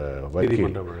ஒரு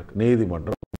வக்கீல்,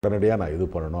 நீதிமன்றம் உடனடியாக நான் இது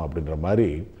பண்ணணும் அப்படின்ற மாதிரி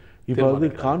இப்போ வந்து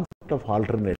கான்செப்ட் ஆஃப்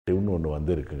ஆல்டர்னேட்டிவ்னு ஒன்று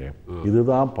வந்து இருக்குங்க.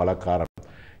 இதுதான் பல காரணம்.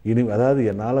 இனி அதாவது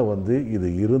என்னால் வந்து இது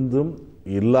இருந்தும்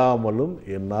இல்லாமலும்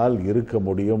என்னால் இருக்க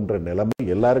முடியும்ன்ற நிலைமை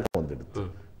எல்லாருக்கும் வந்துடுது.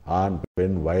 ஆண்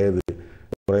பெண் வயது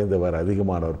குறைந்தவர்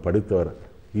அதிகமானவர் படித்தவர்,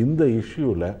 இந்த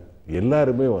இஷ்யூவில்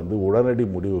எல்லாருமே வந்து உடனடி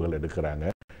முடிவுகள் எடுக்கிறாங்க,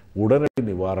 உடனடி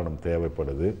நிவாரணம்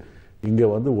தேவைப்படுது. இங்கே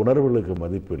வந்து உணர்வுகளுக்கு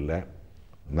மதிப்பு இல்லை,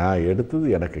 நான் எடுத்தது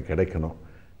எனக்கு கிடைக்கணும்,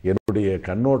 என்னுடைய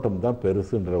கண்ணோட்டம் தான்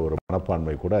பெருசுன்ற ஒரு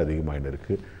மனப்பான்மை கூட அதிகமாகின்னு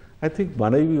இருக்குது. ஐ திங்க்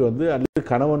மனைவி வந்து அல்லது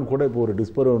கணவன் கூட இப்போ ஒரு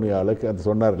டிஸ்பரோனியாவில் அது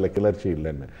சொன்னார் இல்லை கிளர்ச்சி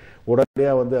இல்லைன்னு,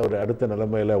 உடனடியாக வந்து அவர் அடுத்த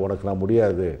நிலைமையில் உனக்கு நான்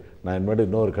முடியாது, நான் இனிமேட்டு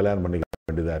இன்னொரு கல்யாணம் பண்ணிக்க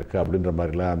வேண்டியதாக இருக்குது அப்படின்ற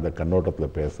மாதிரிலாம் அந்த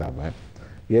கண்ணோட்டத்தில் பேசாமல்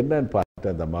என்னன்னு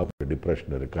பார்த்துட்டு அந்த அம்மாவுக்கு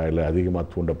டிப்ரெஷன் இருக்கா இல்லை அதிகமாக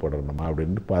தூண்டப்படணுமா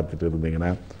அப்படின்னு பார்த்துட்டு இருந்தீங்கன்னா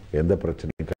எந்த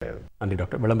பிரச்சனையும் கிடையாது. நன்றி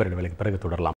டாக்டர். விளம்பர இடைவேளைக்கு பிறகு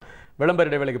தொடரலாம். விளம்பர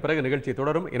இடைவேளைக்கு பிறகு நிகழ்ச்சி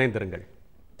தொடரும், இணைந்திருங்கள்.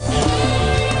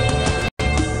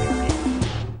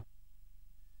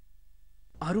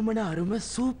 அருமை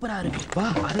சூப்பரா இருக்கு, வா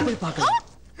அதை போய் பார்க்கலாம்.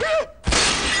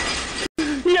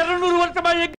 200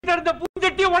 வருஷமா எங்கிட்ட இருந்த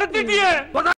பூஞ்சட்டியை உடைச்சிட்டியே,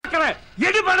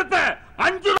 எடு பணத்தை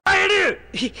 5 ரூபாய் எடு.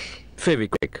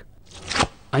 ஃபெவிக்விக்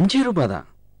 5 ரூபாய் தான்.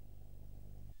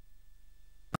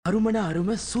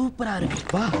 அருமை சூப்பரா இருக்கு,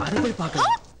 வா அதை போய்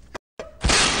பார்க்கலாம்.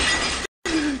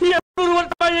 200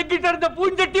 வருஷமா எங்கிட்ட இருந்த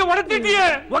பூஞ்சட்டியை உடைச்சிட்டியே,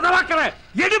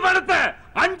 எடு பணத்தை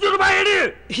 5 ரூபாய் எடு.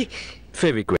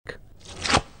 ஃபெவிக்விக்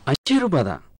 5 ரூபாய்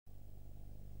தான்.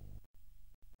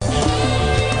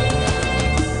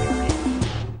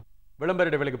 விளம்பர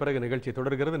இடைவேளைக்கு பிறகு நிகழ்ச்சி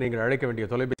தொடர்கிறது. நீங்கள் அழைக்க வேண்டிய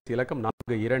தொலைபேசி இலக்கம்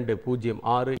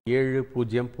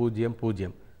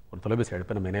 42607000. ஒரு தொலைபேசி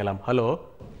அழைப்பு நம்ம இணையலாம். ஹலோ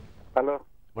ஹலோ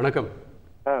வணக்கம்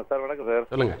சார். வணக்கம் சார்.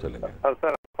 சொல்லுங்க.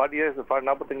 சார்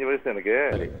 45 வயசு எனக்கு.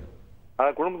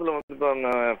 குடும்பத்தில் வந்து இப்போ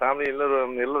ஃபேமிலி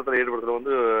இல்லறத்தில் ஈடுபடுத்துறது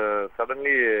வந்து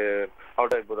சடன்லி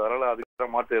அவுட் ஆகி போகுது, அதனால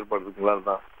அதுக்கு மாற்று ஏற்படுறதுங்களா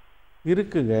தான்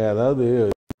இருக்குங்க. அதாவது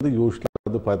யூஸ்வலாக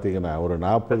வந்து பார்த்தீங்கன்னா ஒரு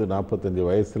 40-45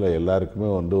 வயசில் எல்லாருக்குமே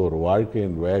வந்து ஒரு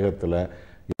வாழ்க்கையின் வேகத்தில்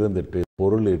இருந்துட்டு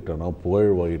பொருள் ஈட்டணும், புகழ்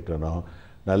ஈட்டணும்,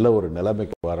 நல்ல ஒரு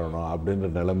நிலைமைக்கு வரணும் அப்படின்ற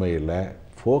நிலைமையில்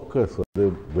ஃபோக்கஸ் வந்து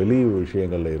வெளி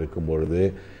விஷயங்களில் இருக்கும் பொழுது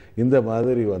இந்த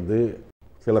மாதிரி வந்து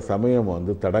சில சமயம்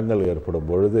வந்து தடங்கள் ஏற்படும்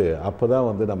பொழுது அப்போ தான்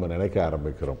வந்து நம்ம நினைக்க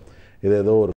ஆரம்பிக்கிறோம் இது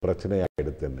ஏதோ ஒரு பிரச்சனையாக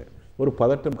எடுத்துன்னு. ஒரு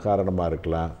பதட்டம் காரணமாக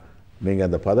இருக்கலாம். நீங்கள்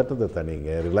அந்த பதட்டத்தை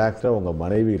தனிங்க, ரிலாக்ஸ்டாக உங்கள்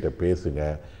மனைவிகிட்ட பேசுங்க.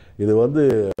 இது வந்து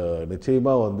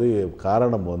நிச்சயமாக வந்து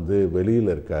காரணம் வந்து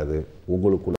வெளியில் இருக்காது,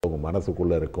 உங்களுக்குள்ளே உங்கள்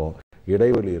மனசுக்குள்ளே இருக்கும்.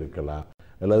 இடைவெளி இருக்கலாம்,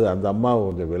 அல்லது அந்த அம்மா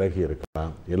கொஞ்சம் விலகி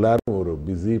இருக்கலாம், எல்லாரும் ஒரு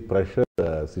பிஸி ப்ரெஷர்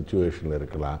சிச்சுவேஷனில்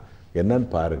இருக்கலாம். என்னன்னு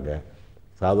பாருங்கள்.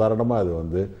 சாதாரணமாக அது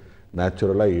வந்து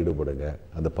நேச்சுரலாக ஈடுபடுங்க.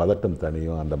 அந்த பதட்டம்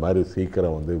தனியும், அந்த மாதிரி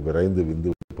சீக்கிரம் வந்து விரைந்து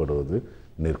விடுபடுவது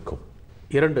நிற்கும்.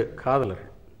 2 காதலர்,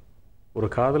 ஒரு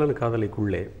காதலன்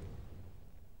காதலிக்குள்ளே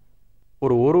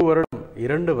ஒரு வருடம்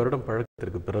 2 வருடம்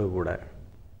பழக்கத்திற்கு பிறகு கூட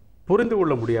புரிந்து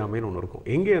கொள்ள முடியாமல் ஒன்று இருக்கும்.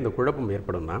 எங்கே அந்த குழப்பம்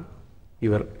ஏற்படும்னா,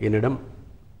 இவர் என்னிடம்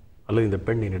அல்லது இந்த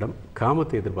பெண் என்னிடம்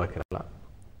காமத்தை எதிர்பார்க்கிறாளா,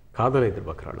 காதலை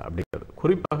எதிர்பார்க்கிறாளா அப்படிங்கிறது.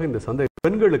 குறிப்பாக இந்த சந்தேகம்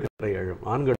பெண்களுக்கு நிறைய எழும்.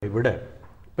 ஆண்களை விட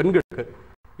பெண்களுக்கு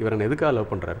இவர் என்ன எதுக்காக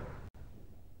லவ் பண்ணுறாரு,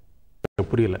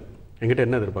 புரியல, என்கிட்ட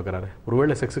என்ன எதிர்பார்க்குறாரு,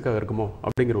 ஒருவேளை செக்ஸுக்காக இருக்குமோ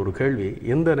அப்படிங்கிற ஒரு கேள்வி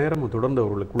எந்த நேரமும் தொடர்ந்து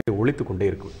அவர்களுக்குள்ளே ஒழித்து கொண்டே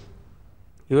இருக்கும்.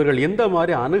 இவர்கள் எந்த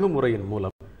மாதிரி அணுகுமுறையின்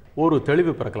மூலம் ஒரு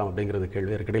தெளிவு பிறக்கலாம் அப்படிங்கிறது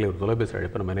கேள்வி. இடையில ஒரு தொலைபேசி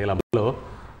அழைப்பு நம்ம இணையலாம். ஹலோ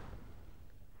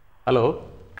ஹலோ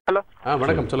ஹலோ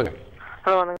வணக்கம், சொல்லுங்க.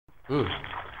 ஹலோ வணக்கம்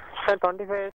சார்.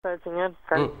 25 இயர்ஸ் ஆச்சுங்க.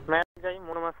 மேரேஜ் ஆகி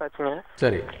 3 மாதம் ஆச்சுங்க.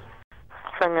 சரி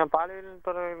சார், பாலியல்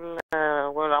துறையில்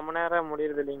ஒரு 1 மணி நேரம்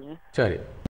முடியறது இல்லைங்க. சரி,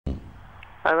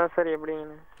 அதான் சார்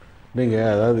எப்படிங்க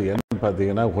நீங்கள் அதாவது என்னன்னு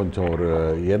பார்த்தீங்கன்னா, கொஞ்சம் ஒரு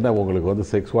என்ன உங்களுக்கு வந்து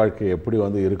செக்ஸ் வாழ்க்கை எப்படி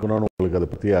வந்து இருக்கணும்னு உங்களுக்கு அதை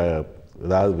பற்றி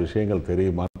ஏதாவது விஷயங்கள்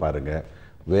தெரியுமான்னு பாருங்கள்.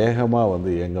 வேகமாக வந்து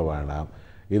இயங்க வேணாம்.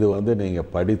 இது வந்து நீங்கள்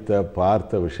படித்த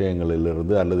பார்த்த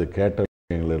விஷயங்களிலிருந்து அல்லது கேட்ட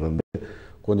விஷயங்களிலிருந்து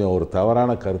கொஞ்சம் ஒரு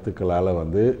தவறான கருத்துக்களால்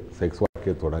வந்து செக்ஸ்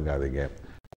வாழ்க்கையை தொடங்காதீங்க.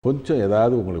 கொஞ்சம்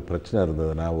ஏதாவது உங்களுக்கு பிரச்சனை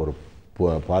இருந்ததுன்னா ஒரு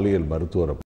பாலியல்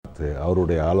மருத்துவரை பார்த்து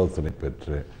அவருடைய ஆலோசனை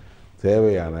பெற்று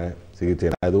தேவையான சிகிச்சை,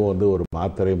 அதுவும் வந்து ஒரு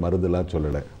மாத்திரை மருந்துலாம்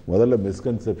சொல்லலை, முதல்ல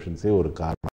மிஸ்கன்செப்ஷன்ஸே ஒரு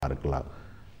காரணமாக இருக்கலாம்.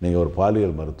 நீங்கள் ஒரு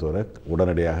பாலியல் மருத்துவரை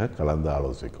உடனடியாக கலந்து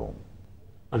ஆலோசிக்கவும்.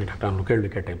 டாக்டர், நான் கேள்வி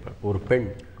கேட்டேன். இப்போ ஒரு பெண்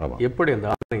எப்படி அந்த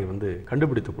ஆணை வந்து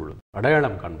கண்டுபிடித்துக் கொள்வது,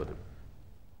 அடையாளம் காண்பது?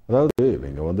 அதாவது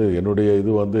நீங்கள் வந்து என்னுடைய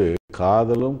இது வந்து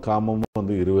காதலும் காமமும்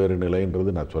வந்து இருவேறு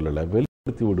நிலைன்றது நான் சொல்லலை,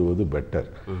 வெளிப்படுத்தி விடுவது பெட்டர்.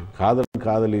 காதலும்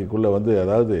காதலிக்குள்ளே வந்து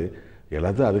அதாவது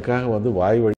எல்லாத்தையும் அதுக்காக வந்து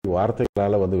வாய் வழி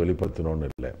வார்த்தைகளால் வந்து வெளிப்படுத்தணும்னு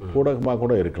இல்லை, ஊடகமாக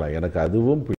கூட இருக்கலாம், எனக்கு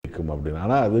அதுவும் பிடிக்கும் அப்படின்னு.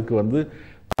 ஆனால் அதுக்கு வந்து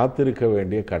காத்திருக்க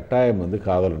வேண்டிய கட்டாயம் வந்து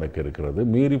காதலனுக்கு இருக்கிறது.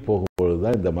 மீறி போகும்பொழுது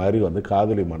தான் இந்த மாதிரி வந்து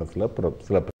காதலி மனசில்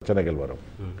சில பிரச்சனைகள் வரும்.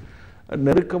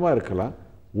 நெருக்கமாக இருக்கலாம்,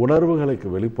 உணர்வுகளுக்கு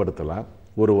வெளிப்படுத்தலாம்,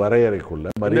 ஒரு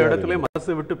வரையறைக்குள்ள இடத்துல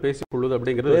மனசு விட்டு பேசிக்கொள்வது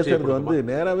அப்படிங்கிறது பேசுறது வந்து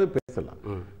நேராகவே பேசலாம்.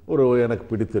 ஒரு எனக்கு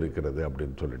பிடித்திருக்கிறது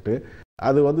அப்படின்னு சொல்லிட்டு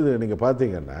அது வந்து நீங்கள்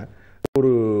பார்த்தீங்கன்னா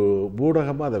ஒரு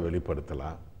ஊடகமாக அதை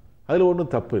வெளிப்படுத்தலாம். அதில்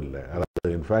ஒன்றும் தப்பு இல்லை.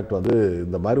 அதாவது இன்ஃபேக்ட் வந்து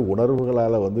இந்த மாதிரி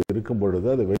உணர்வுகளால் வந்து இருக்கும் பொழுது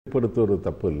அதை வெளிப்படுத்துவது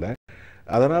தப்பு இல்லை.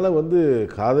 அதனால் வந்து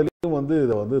காதலியும் வந்து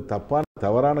இதை வந்து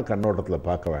தவறான கண்ணோட்டத்தில்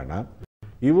பார்க்க வேணாம்.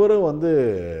 இவரும் வந்து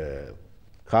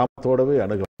காமத்தோடவே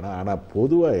அணுக வேணாம். ஆனால்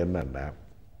பொதுவாக என்னென்னா,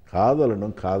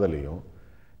 காதலனும் காதலியும்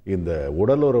இந்த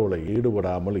உடலுறவில்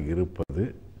ஈடுபடாமல் இருப்பது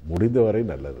முடிந்தவரை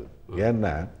நல்லது.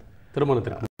 ஏன்னா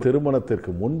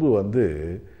திருமணத்திற்கு முன்பு வந்து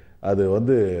அது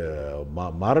வந்து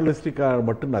மாரலிஸ்டிக்காக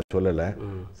மட்டும் நான் சொல்லலை,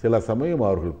 சில சமயம்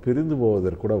அவர்கள் பிரிந்து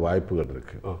போவதற்கு கூட வாய்ப்புகள்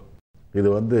இருக்கு. இது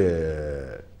வந்து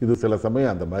இது சில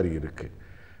சமயம் அந்த மாதிரி இருக்கு.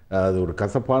 அது ஒரு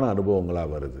கசப்பான அனுபவங்களாக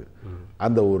வருது.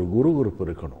 அந்த ஒரு குருகுருப்பு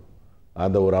இருக்கணும்,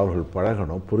 அந்த ஒரு அவர்கள்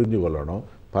பழகணும், புரிஞ்சு கொள்ளணும்,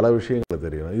 பல விஷயங்களை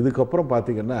தெரியணும். இதுக்கப்புறம்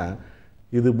பார்த்தீங்கன்னா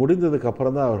இது முடிந்ததுக்கு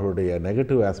அப்புறம் தான் அவர்களுடைய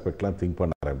நெகட்டிவ் ஆஸ்பெக்ட்லாம் திங்க்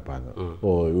பண்ண ஆரம்பிப்பாங்க. ஓ,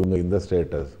 இவங்க இந்த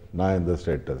ஸ்டேட்டஸ், நான் இந்த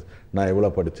ஸ்டேட்டஸ், நான்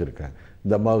இவ்வளோ படிச்சிருக்கேன்,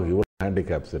 இந்த அம்மாவுக்கு இவ்வளோ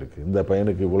ஹேண்டிகேப்ஸ் இருக்குது, இந்த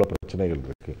பையனுக்கு இவ்வளோ பிரச்சனைகள்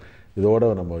இருக்குது,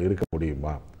 இதோட நம்ம இருக்க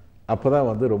முடியுமா? அப்போ தான்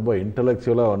வந்து ரொம்ப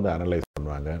இன்டலெக்சுவலாக வந்து அனலைஸ்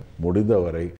பண்ணுவாங்க.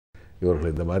 முடிந்தவரை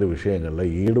இவர்கள் இந்த மாதிரி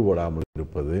விஷயங்களில் ஈடுபடாமல்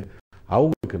இருப்பது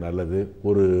அவங்களுக்கு நல்லது.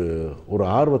 ஒரு ஒரு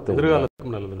ஆர்வத்தை,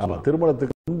 ஆமாம்,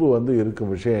 திருமணத்துக்கு முன்பு வந்து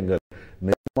இருக்கும் விஷயங்கள்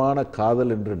நிஜமான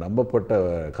காதல் என்று நம்பப்பட்ட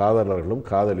காதலர்களும்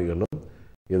காதலிகளும்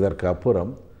இதற்கு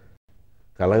அப்புறம்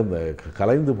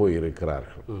கலைந்து போய்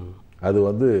இருக்கிறார்கள். அது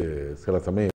வந்து சில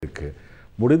சமயம் இருக்கு.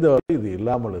 முடிந்தவரை இது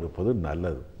இல்லாமல் இருப்பது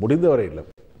நல்லது. முடிந்தவரை இல்லை,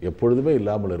 எப்பொழுதுமே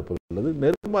இல்லாமல் இருப்பது நல்லது.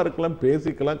 நெருக்கமாக இருக்கலாம்,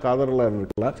 பேசிக்கலாம், காதலர்களாக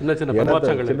இருக்கலாம்,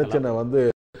 சின்ன சின்ன வந்து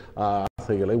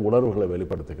ஆசைகளை உணர்வுகளை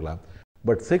வெளிப்படுத்திக்கலாம்.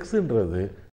 பட் செக்ஸ்ன்றது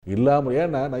இல்லாமல்,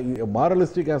 ஏன்னா நான்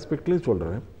மாரலிஸ்டிக் ஆஸ்பெக்ட்லையும்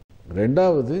சொல்கிறேன்.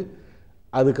 ரெண்டாவது,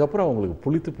 அதுக்கப்புறம் அவங்களுக்கு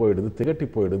புளித்து போயிடுது, திகட்டி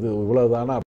போயிடுது,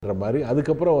 இவ்வளவுதானா அப்படின்ற மாதிரி.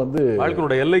 அதுக்கப்புறம் வந்து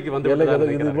எல்லைக்கு வந்து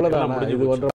இது இவ்வளவுதானா, இது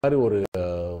பண்ற மாதிரி ஒரு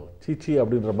சீச்சி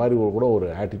அப்படின்ற மாதிரி கூட ஒரு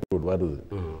ஆட்டிடியூட் வருது.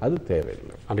 அது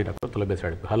தேவையில்லை. தொலைபேசி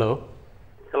அழைப்பு. ஹலோ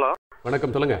ஹலோ,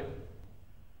 வணக்கம், சொல்லுங்க.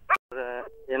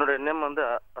 என்னோட நேம் வந்து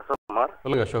அசோக் குமார்.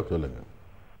 சொல்லுங்க அசோக். சொல்லுங்க.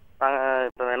 நாங்கள்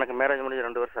இப்போ எனக்கு மேரேஜ் முடிஞ்சு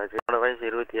 2 வருஷம் ஆச்சு. என்னோட வயசு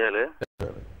 27.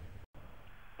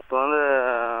 இப்போ வந்து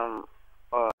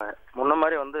முன்ன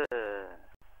மாதிரி வந்து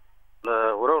இந்த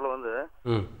உறவுல வந்து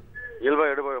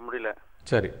இயல்பாக ஈடுபட முடியல.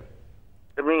 சரி.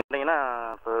 எப்படின்னு கேட்டிங்கன்னா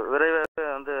இப்போ விரைவாக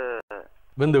வந்து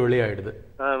விந்து வெளியாயிடுது.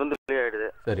 விந்து வெளியாயிடுது.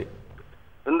 சரி.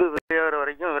 விந்து வெளியாகிற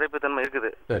வரைக்கும் விரைப்புத்தன்மை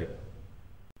இருக்குது. சரி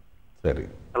சரி.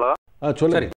 ஹலோ.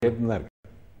 சொல்லுங்க. கேட்டுதான் இருக்கு.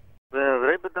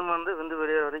 விரைப்புத்தன்மை வந்து விந்து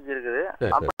வெளியாகிற வரைக்கும் இருக்குது.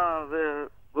 அப்புறம்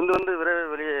விந்து வந்து விரைவு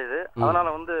வெளியாகுது.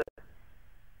 அதனால வந்து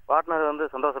பார்ட்னர் வந்து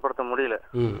சந்தோஷப்படுத்த முடியல.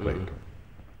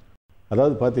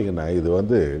 அதாவது பார்த்தீங்கன்னா இது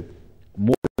வந்து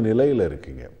 3 நிலையில்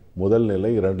இருக்குங்க. முதல் நிலை,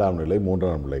 2ஆம் நிலை,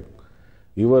 3ஆம் நிலை.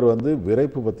 இவர் வந்து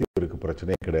விரைப்பு பற்றி இவருக்கு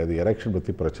பிரச்சனையே கிடையாது, எரெக்ஷன்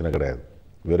பற்றி பிரச்சனை கிடையாது.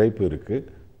 விரைப்பு இருக்கு,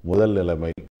 முதல்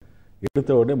நிலைமை.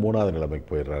 எடுத்த உடனே 3ஆவது நிலைமைக்கு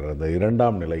போயிடுறாரு. அந்த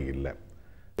 2ஆம் நிலை இல்லை.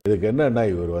 இதுக்கு என்னன்னா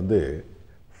இவர் வந்து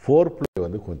ஃபோர் பிளே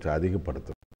வந்து கொஞ்சம்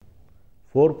அதிகப்படுத்தணும்,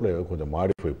 ஃபோர் பிளேவை கொஞ்சம்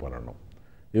மாடிஃபை பண்ணணும்.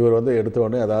 இவர் வந்து எடுத்த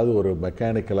உடனே அதாவது ஒரு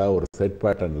மெக்கானிக்கலாக ஒரு செட்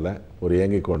பேட்டர்னில் ஒரு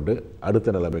இயங்கி கொண்டு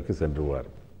அடுத்த நிலைமைக்கு சென்றுவார்.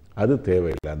 அது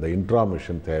தேவையில்லை, அந்த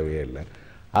இன்ட்ராமிஷன் தேவையே இல்லை.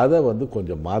 அதை வந்து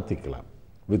கொஞ்சம் மாற்றிக்கலாம்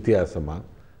வித்தியாசமாக.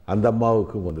 அந்த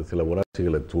அம்மாவுக்கும் வந்து சில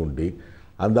உணர்ச்சிகளை தூண்டி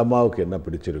அந்த அம்மாவுக்கு என்ன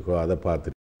பிடிச்சிருக்கோ அதை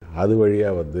பார்த்துட்டு அது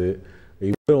வழியாக வந்து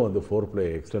இவரும் வந்து ஃபோர் பிளே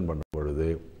எக்ஸ்டெண்ட் பண்ணும் பொழுது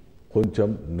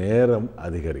கொஞ்சம் நேரம்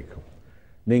அதிகரிக்கும்.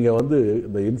 நீங்கள் வந்து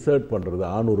இந்த இன்சர்ட் பண்ணுறது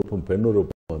ஆண் உறுப்பும் பெண்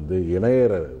உறுப்பும் வந்து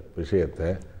இணையிற விஷயத்தை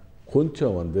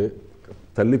கொஞ்சம் வந்து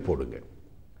தள்ளி போடுங்க.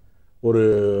 ஒரு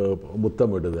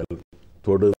முத்தமிடுதல்,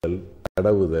 தொடுதல்,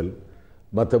 தடவுதல்,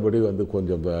 மற்றபடி வந்து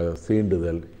கொஞ்சம்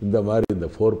சீண்டுதல், இந்த மாதிரி இந்த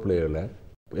ஃபோர் பிளேயில்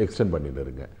எக்ஸ்டெண்ட் பண்ணிட்டு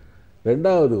இருங்க.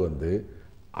 2வது வந்து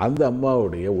அந்த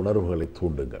அம்மாவுடைய உணர்வுகளை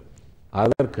தூண்டுங்க.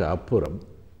 அதற்கு அப்புறம்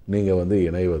நீங்கள் வந்து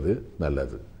இணைவது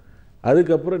நல்லது.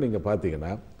 அதுக்கப்புறம் நீங்கள்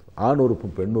பார்த்தீங்கன்னா ஆண்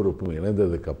உறுப்பும் பெண் உறுப்பும்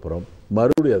இணைந்ததுக்கப்புறம்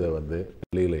மறுபடியும் அதை வந்து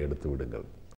வெளியில் எடுத்து விடுங்கள்.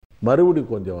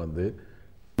 மறுபடியும் கொஞ்சம் வந்து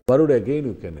மறுபடியும் அகெயின்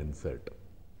யூ கேன் இன்சர்ட்.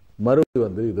 மறுபடியும்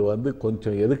வந்து இது வந்து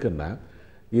கொஞ்சம் எதுக்குன்னா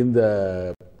இந்த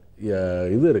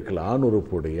இது இருக்குல்ல, ஆண்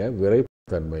உறுப்புடைய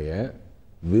விரைப்புத்தன்மையை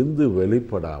விந்து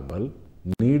வெளிப்படாமல்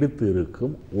நீடித்து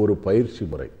இருக்கும் ஒரு பயிற்சி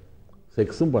முறை.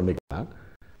 செக்ஸும் பண்ணிக்கலாம்,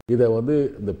 இதை வந்து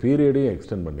இந்த பீரியடையும்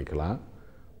எக்ஸ்டெண்ட் பண்ணிக்கலாம்.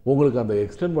 உங்களுக்கு அந்த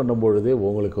எக்ஸ்டெண்ட் பண்ணும் பொழுதே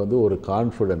உங்களுக்கு வந்து ஒரு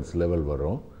கான்ஃபிடென்ஸ் லெவல்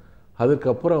வரும்.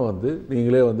 அதுக்கப்புறம் வந்து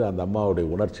நீங்களே வந்து அந்த அம்மாவுடைய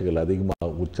உணர்ச்சிகள் அதிகமாக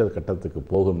உச்ச கட்டத்துக்கு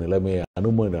போகும் நிலைமையை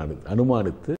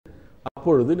அனுமானித்து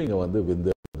அப்பொழுது நீங்கள் வந்து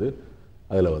விந்து வந்து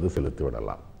அதில் வந்து செலுத்தி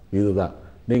விடலாம். இதுதான்.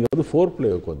 நீங்கள் வந்து ஃபோர்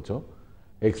பிளேவை கொஞ்சம்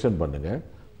எக்ஸ்டெண்ட் பண்ணுங்கள்.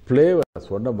 பிளேவை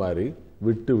சொன்ன மாதிரி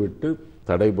விட்டு விட்டு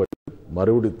தடைபட்டு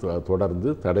மறுபடியும் தொடர்ந்து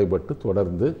தடைபட்டு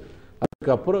தொடர்ந்து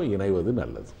அதுக்கப்புறம் இணைவது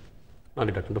நல்லது.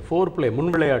 நன்றி டாக்டர். இந்த ஃபோர் பிளே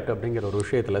முன் விளையாட்டு அப்படிங்கிற ஒரு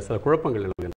விஷயத்தில் சில குழப்பங்கள்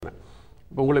எழுதுகின்றன.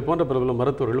 இப்போ உங்களை போன்ற பிரபல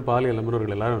மருத்துவர்கள், பாலியல்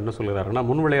நிபுணர்கள் எல்லாரும் என்ன சொல்கிறாருன்னா,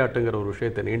 முன் விளையாட்டுங்கிற ஒரு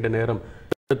விஷயத்தை நீண்ட நேரம்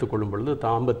எடுத்துக்கொள்ளும் பொழுது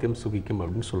தாம்பத்தியம் சுகிக்கும்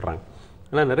அப்படின்னு சொல்கிறாங்க.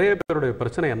 ஆனால் நிறைய பேருடைய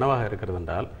பிரச்சனை என்னவாக இருக்கிறது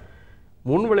என்றால்,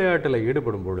 முன் விளையாட்டில்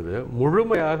ஈடுபடும் பொழுது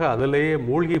முழுமையாக அதிலேயே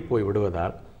மூழ்கி போய்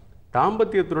விடுவதால்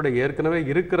தாம்பத்தியத்தினுடைய ஏற்கனவே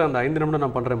இருக்கிற அந்த 5 நிமிடம்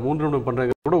நான் பண்ணுறேன், 3 நிமிடம்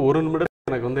பண்ணுறேன் கூட 1 நிமிடம்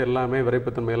எனக்கு வந்து எல்லாமே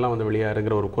விரைப்புத்தன்மை எல்லாம் வந்து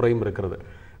வெளியாருங்கிற ஒரு குறையும் இருக்கிறது.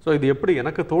 ஸோ இது எப்படி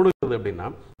எனக்கு தோணுகிறது அப்படின்னா,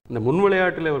 இந்த முன்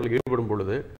விளையாட்டில் அவர்கள் ஈடுபடும்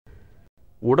பொழுது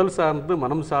உடல் சார்ந்து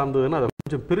மனம் சார்ந்ததுன்னு அதை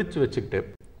கொஞ்சம் பிரித்து வச்சுக்கிட்டு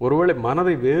ஒருவேளை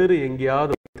மனதை வேறு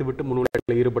எங்கேயாவது வைத்து விட்டு முன்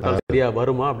விளையாட்டில் ஈடுபட்டால் சரியா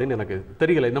வருமா அப்படின்னு எனக்கு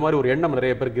தெரியல. இந்த மாதிரி ஒரு எண்ணம்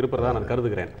நிறைய பேருக்கு இருப்பதா நான்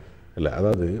கருதுகிறேன். இல்லை,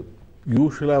 அதாவது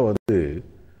யூஸ்வலாக வந்து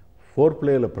ஃபோர்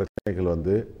பிளேயில் பிரச்சனைகள்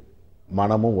வந்து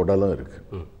மனமும் உடலும்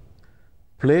இருக்குது.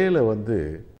 பிளேயில் வந்து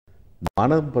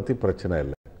மனம் பற்றி பிரச்சனை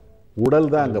இல்லை,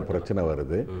 உடல் தான் அங்கே பிரச்சனை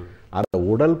வருது. அந்த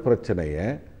உடல் பிரச்சனையை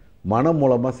மனம்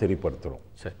மூலமாக சரிப்படுத்துகிறோம்.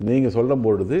 நீங்கள் சொல்லும்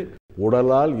பொழுது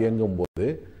உடலால் இயங்கும் போது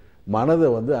மனதை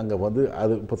வந்து அங்கே வந்து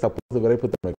அது இப்போ சப்போஸ்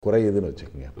விரைப்புத்தன்மை குறையுதுன்னு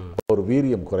வச்சுக்கோங்க, ஒரு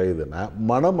வீரியம் குறையுதுன்னா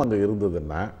மனம் அங்கே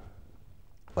இருந்ததுன்னா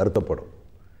வருத்தப்படும்.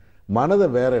 மனதை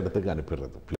வேற இடத்துக்கு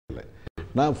அனுப்பிடுறது பிள்ளைகளை.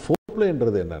 நான் ஃபோர்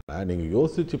பிளேன்றது என்னன்னா, நீங்கள்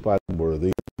யோசித்து பார்க்கும் பொழுது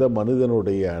இந்த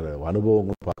மனிதனுடைய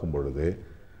அனுபவங்கள் பார்க்கும் பொழுது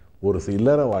ஒரு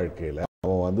இல்லற வாழ்க்கையில்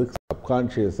அவன் வந்து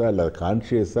சப்கான்ஷியஸாக இல்லை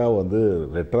கான்ஷியஸாக வந்து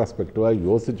ரெட்ராஸ்பெக்டிவாக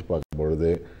யோசித்து பார்க்கும்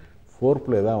பொழுது ஃபோர்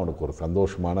பிளே தான் அவனுக்கு ஒரு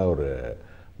சந்தோஷமான ஒரு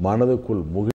மனதுக்குள்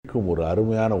முகிக்கும் ஒரு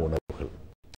அருமையான உணர்வுகள்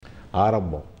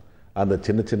ஆரம்பம். அந்த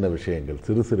சின்ன சின்ன விஷயங்கள்,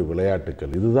 சிறு சிறு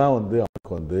விளையாட்டுக்கள், இதுதான் வந்து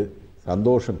அவனுக்கு வந்து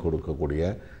சந்தோஷம்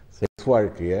கொடுக்கக்கூடிய, செக்ஸ்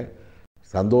வாழ்க்கையை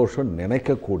சந்தோஷம்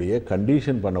நினைக்கக்கூடிய,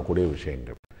 கண்டிஷன் பண்ணக்கூடிய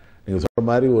விஷயங்கள். நீங்கள் சொல்கிற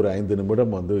மாதிரி ஒரு 5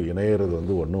 நிமிடம் வந்து இணையிறது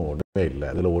வந்து ஒன்றுமே இல்லை,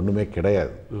 அதில் ஒன்றுமே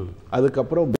கிடையாது.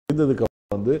 அதுக்கப்புறம்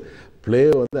முடிந்ததுக்கப்புறம் வந்து பிளே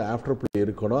வந்து ஆஃப்டர் பிளே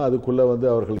இருக்கணும். அதுக்குள்ளே வந்து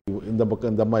அவர்கள் இந்த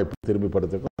பக்கம் இந்த அம்மா இப்படி திரும்பி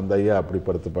படுத்துக்கும், அந்த ஐயா அப்படி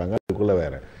படுத்துப்பாங்க, அதுக்குள்ளே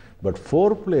வேறு. பட்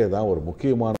ஃபோர் பிளே தான் ஒரு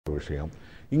முக்கியமான ஒரு விஷயம்.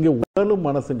 இங்கே உடலும்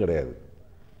மனசும் கிடையாது.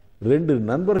 2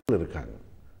 நண்பர்கள் இருக்காங்க.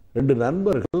 2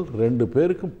 நண்பர்கள் 2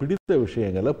 பேருக்கும் பிடித்த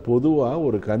விஷயங்களை பொதுவாக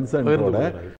ஒரு கன்சர்னோட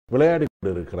விளையாடி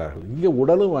கொண்டு இருக்கிறார்கள். இங்கே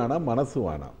உடலும் வேணாம், மனசும்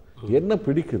வேணாம். என்ன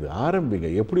பிடிக்குது, ஆரம்பிங்க.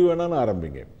 எப்படி வேணாலும்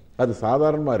ஆரம்பிங்க. அது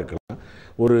சாதாரணமாக இருக்கலாம்.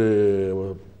 ஒரு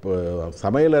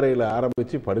சமையல் அறையில்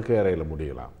ஆரம்பித்து படுக்கை அறையில்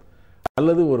முடியலாம்,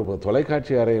 அல்லது ஒரு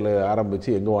தொலைக்காட்சி அறையில் ஆரம்பித்து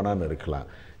எங்கே வேணாலும் இருக்கலாம்.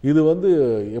 இது வந்து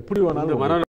எப்படி வேணாலும்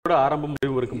ஆரம்பம்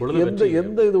இருக்கும் பொழுது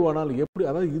எந்த இது வேணாலும் எப்படி,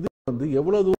 அதாவது இது வந்து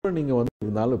எவ்வளோ தூரம் நீங்கள் வந்து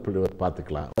இருந்தாலும் இப்படி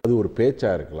பார்த்துக்கலாம். அது ஒரு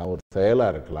பேச்சாக இருக்கலாம், ஒரு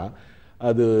செயலாக இருக்கலாம்,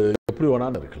 அது எப்படி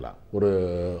வேணாலும் இருக்கலாம்.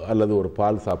 அல்லது ஒரு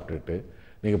பால் சாப்பிட்டுட்டு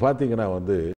நீங்கள் பார்த்தீங்கன்னா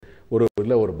வந்து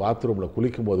ஒரு பாத்ரூமில்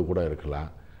குளிக்கும் போது கூட இருக்கலாம்,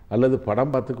 அல்லது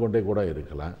படம் பார்த்து கொண்டே கூட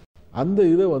இருக்கலாம். அந்த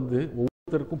இதை வந்து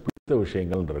ஒவ்வொருத்தருக்கும் பிடித்த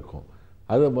விஷயங்கள் இருக்கும்.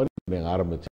 அதை மாதிரி நீங்கள்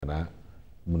ஆரம்பிச்சிங்கன்னா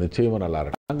நிச்சயமாக நல்லா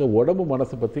இருக்கும். அங்கே உடம்பு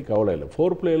மனசை பற்றி கவலை இல்லை.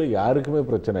 ஃபோர் பிளேயில் யாருக்குமே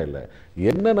பிரச்சனை இல்லை.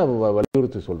 என்ன நான்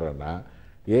வலியுறுத்தி சொல்கிறேன்னா,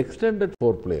 எக்ஸ்டெண்டட்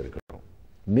ஃபோர் பிளே இருக்கட்டும்,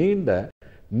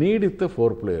 நீடித்த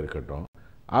ஃபோர் பிளே இருக்கட்டும்.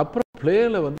 அப்புறம்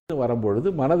பிளேயில் வந்து வரும்பொழுது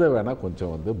மனதை வேணால்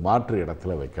கொஞ்சம் வந்து மாற்று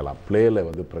இடத்துல வைக்கலாம். பிளேயில்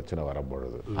வந்து பிரச்சனை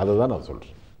வரும்பொழுது அதை தான் நான்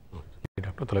சொல்கிறேன்.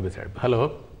 டாக்டர் தொலைபேசி. ஹலோ,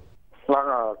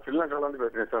 ஸ்ரீலங்காலேருந்து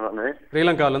பேசுகிறேன் சார். நான்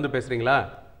ஸ்ரீலங்காவிலேருந்து பேசுகிறீங்களா?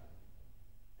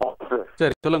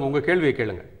 சரி, சொல்லுங்கள், உங்கள் கேள்வியை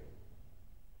கேளுங்க.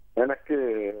 எனக்கு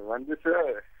வந்து சார்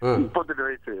 38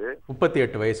 வயசு.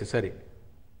 38 வயசு, சரி.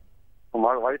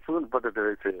 வயசு 38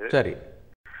 வயசு, சரி.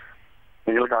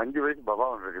 எங்களுக்கு 5 வயசு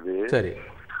பபாவன் இருக்குது. சரி.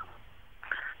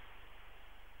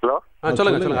 ஹலோ,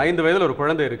 சொல்லுங்க. 5 வயதுல ஒரு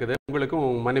குழந்தை இருக்குது. உங்களுக்கும்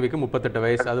மனைவிக்கும் 38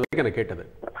 வயசு. அது வரைக்கும் எனக்கு கேட்டது.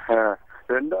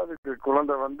 ரெண்டாவது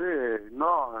குழந்தை வந்து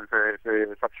இன்னும்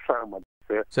சக்சஸ் ஆக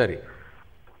மாட்டேங்குது. சரி.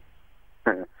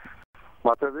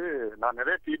 மற்றது நான்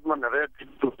நிறைய ட்ரீட்மெண்ட்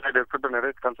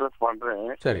நிறைய கன்சல்ட் பண்றேன்.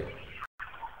 சரி,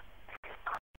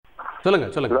 சொல்லுங்க.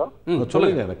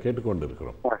 நான் கேட்டுக்கொண்டு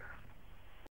இருக்கிறோம்.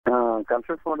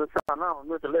 கன்சல்ட் பண்றது. ஆனா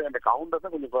வந்து தெரியல, என் கவுண்டர்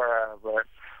தான் கொஞ்சம்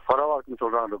குறைவா இருக்குன்னு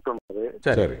சொல்றாங்க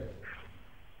டாக்டர். சரி.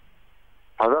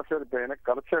 அதான் சார், இப்ப எனக்கு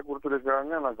கடைசியா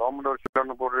கொடுத்துருக்காங்க. நான் கவர்மெண்ட் ஒரு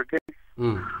சில போட்டிருக்கேன்.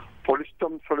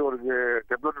 பொலிஸ்டம் சொல்லி ஒரு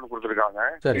டெப்லெட் கொடுத்துருக்காங்க.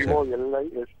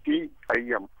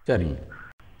 POLISTIM. சரி,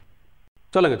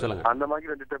 சொல்லுங்க. அந்த மாதிரி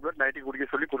 2 டேப்லெட் நைட்டு குடிக்க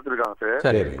சொல்லி கொடுத்துருக்காங்க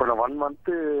சார். இப்போ நான் 1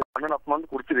 1.5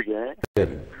 மந்த் குடிச்சிருக்கேன்.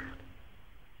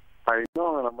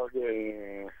 இன்னும் நமக்கு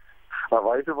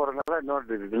வயசு போறதுனால இன்னும்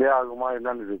டிலே ஆகுமா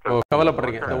என்னன்னு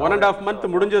கவலைப்படுறீங்க. 1.5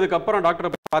 மந்த் முடிஞ்சதுக்கு அப்புறம்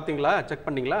டாக்டர் பாத்தீங்களா, செக்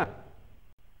பண்ணீங்களா?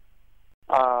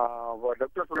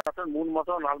 டாக்டர் சொல்றாங்க 3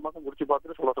 மாசம் 4 மாசம் குடிச்சு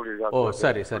பார்த்துட்டு சொல்ல சொல்லிருக்காங்க. ஓ,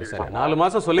 சரி. 4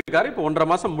 மாசம் சொல்லிருக்காரு. இப்போ 1.5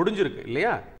 மாசம் முடிஞ்சிருக்கு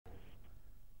இல்லையா?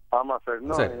 ஆமா சார்.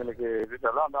 இன்னும் எங்களுக்கு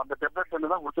அந்த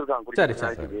டேப்லெட் தான் கொடுத்துருக்காங்க.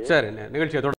 சரி.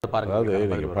 நிகழ்ச்சியை தொடர்ந்து பாருங்க. அதாவது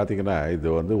நீங்க பாத்தீங்கன்னா இது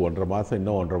வந்து 1.5 மாசம்,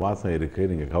 இன்னும் 1.5 மாசம் இருக்கு.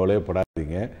 நீங்க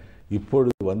கவலையப்படாதீங்க.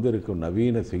 இப்பொழுது வந்திருக்கும்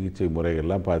நவீன சிகிச்சை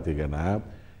முறைகள்லாம் பார்த்தீங்கன்னா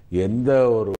எந்த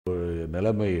ஒரு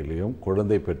நிலைமையிலையும்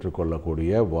குழந்தை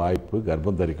பெற்றுக்கொள்ளக்கூடிய வாய்ப்பு,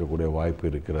 கர்ப்பம் தரிக்கக்கூடிய வாய்ப்பு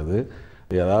இருக்கிறது.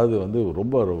 அதாவது வந்து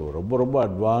ரொம்ப ரொம்ப ரொம்ப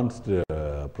அட்வான்ஸ்டு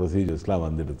ப்ரொசீஜர்ஸ்லாம்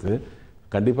வந்துடுது.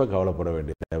 கண்டிப்பாக கவலைப்பட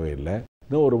வேண்டிய தேவையில்லை.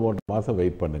 இன்னும் ஒரு 3 மாதம்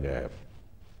வெயிட் பண்ணுங்க,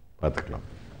 பார்த்துக்கலாம்.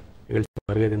 நிகழ்ச்சி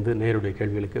வருகிறது. நேருடைய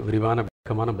கேள்விகளுக்கு விரிவான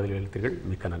விளக்கமான பதில் அளித்தீர்கள்.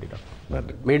 மிக்க நன்றி டாக்டர்.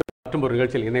 நன்றி. மீண்டும் மற்றும் ஒரு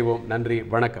நிகழ்ச்சியில் இணைவோம். நன்றி,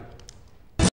 வணக்கம்.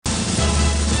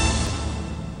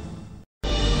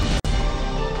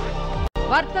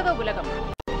 வர்த்தக உலகம்.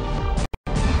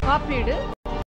 காப்பீடு,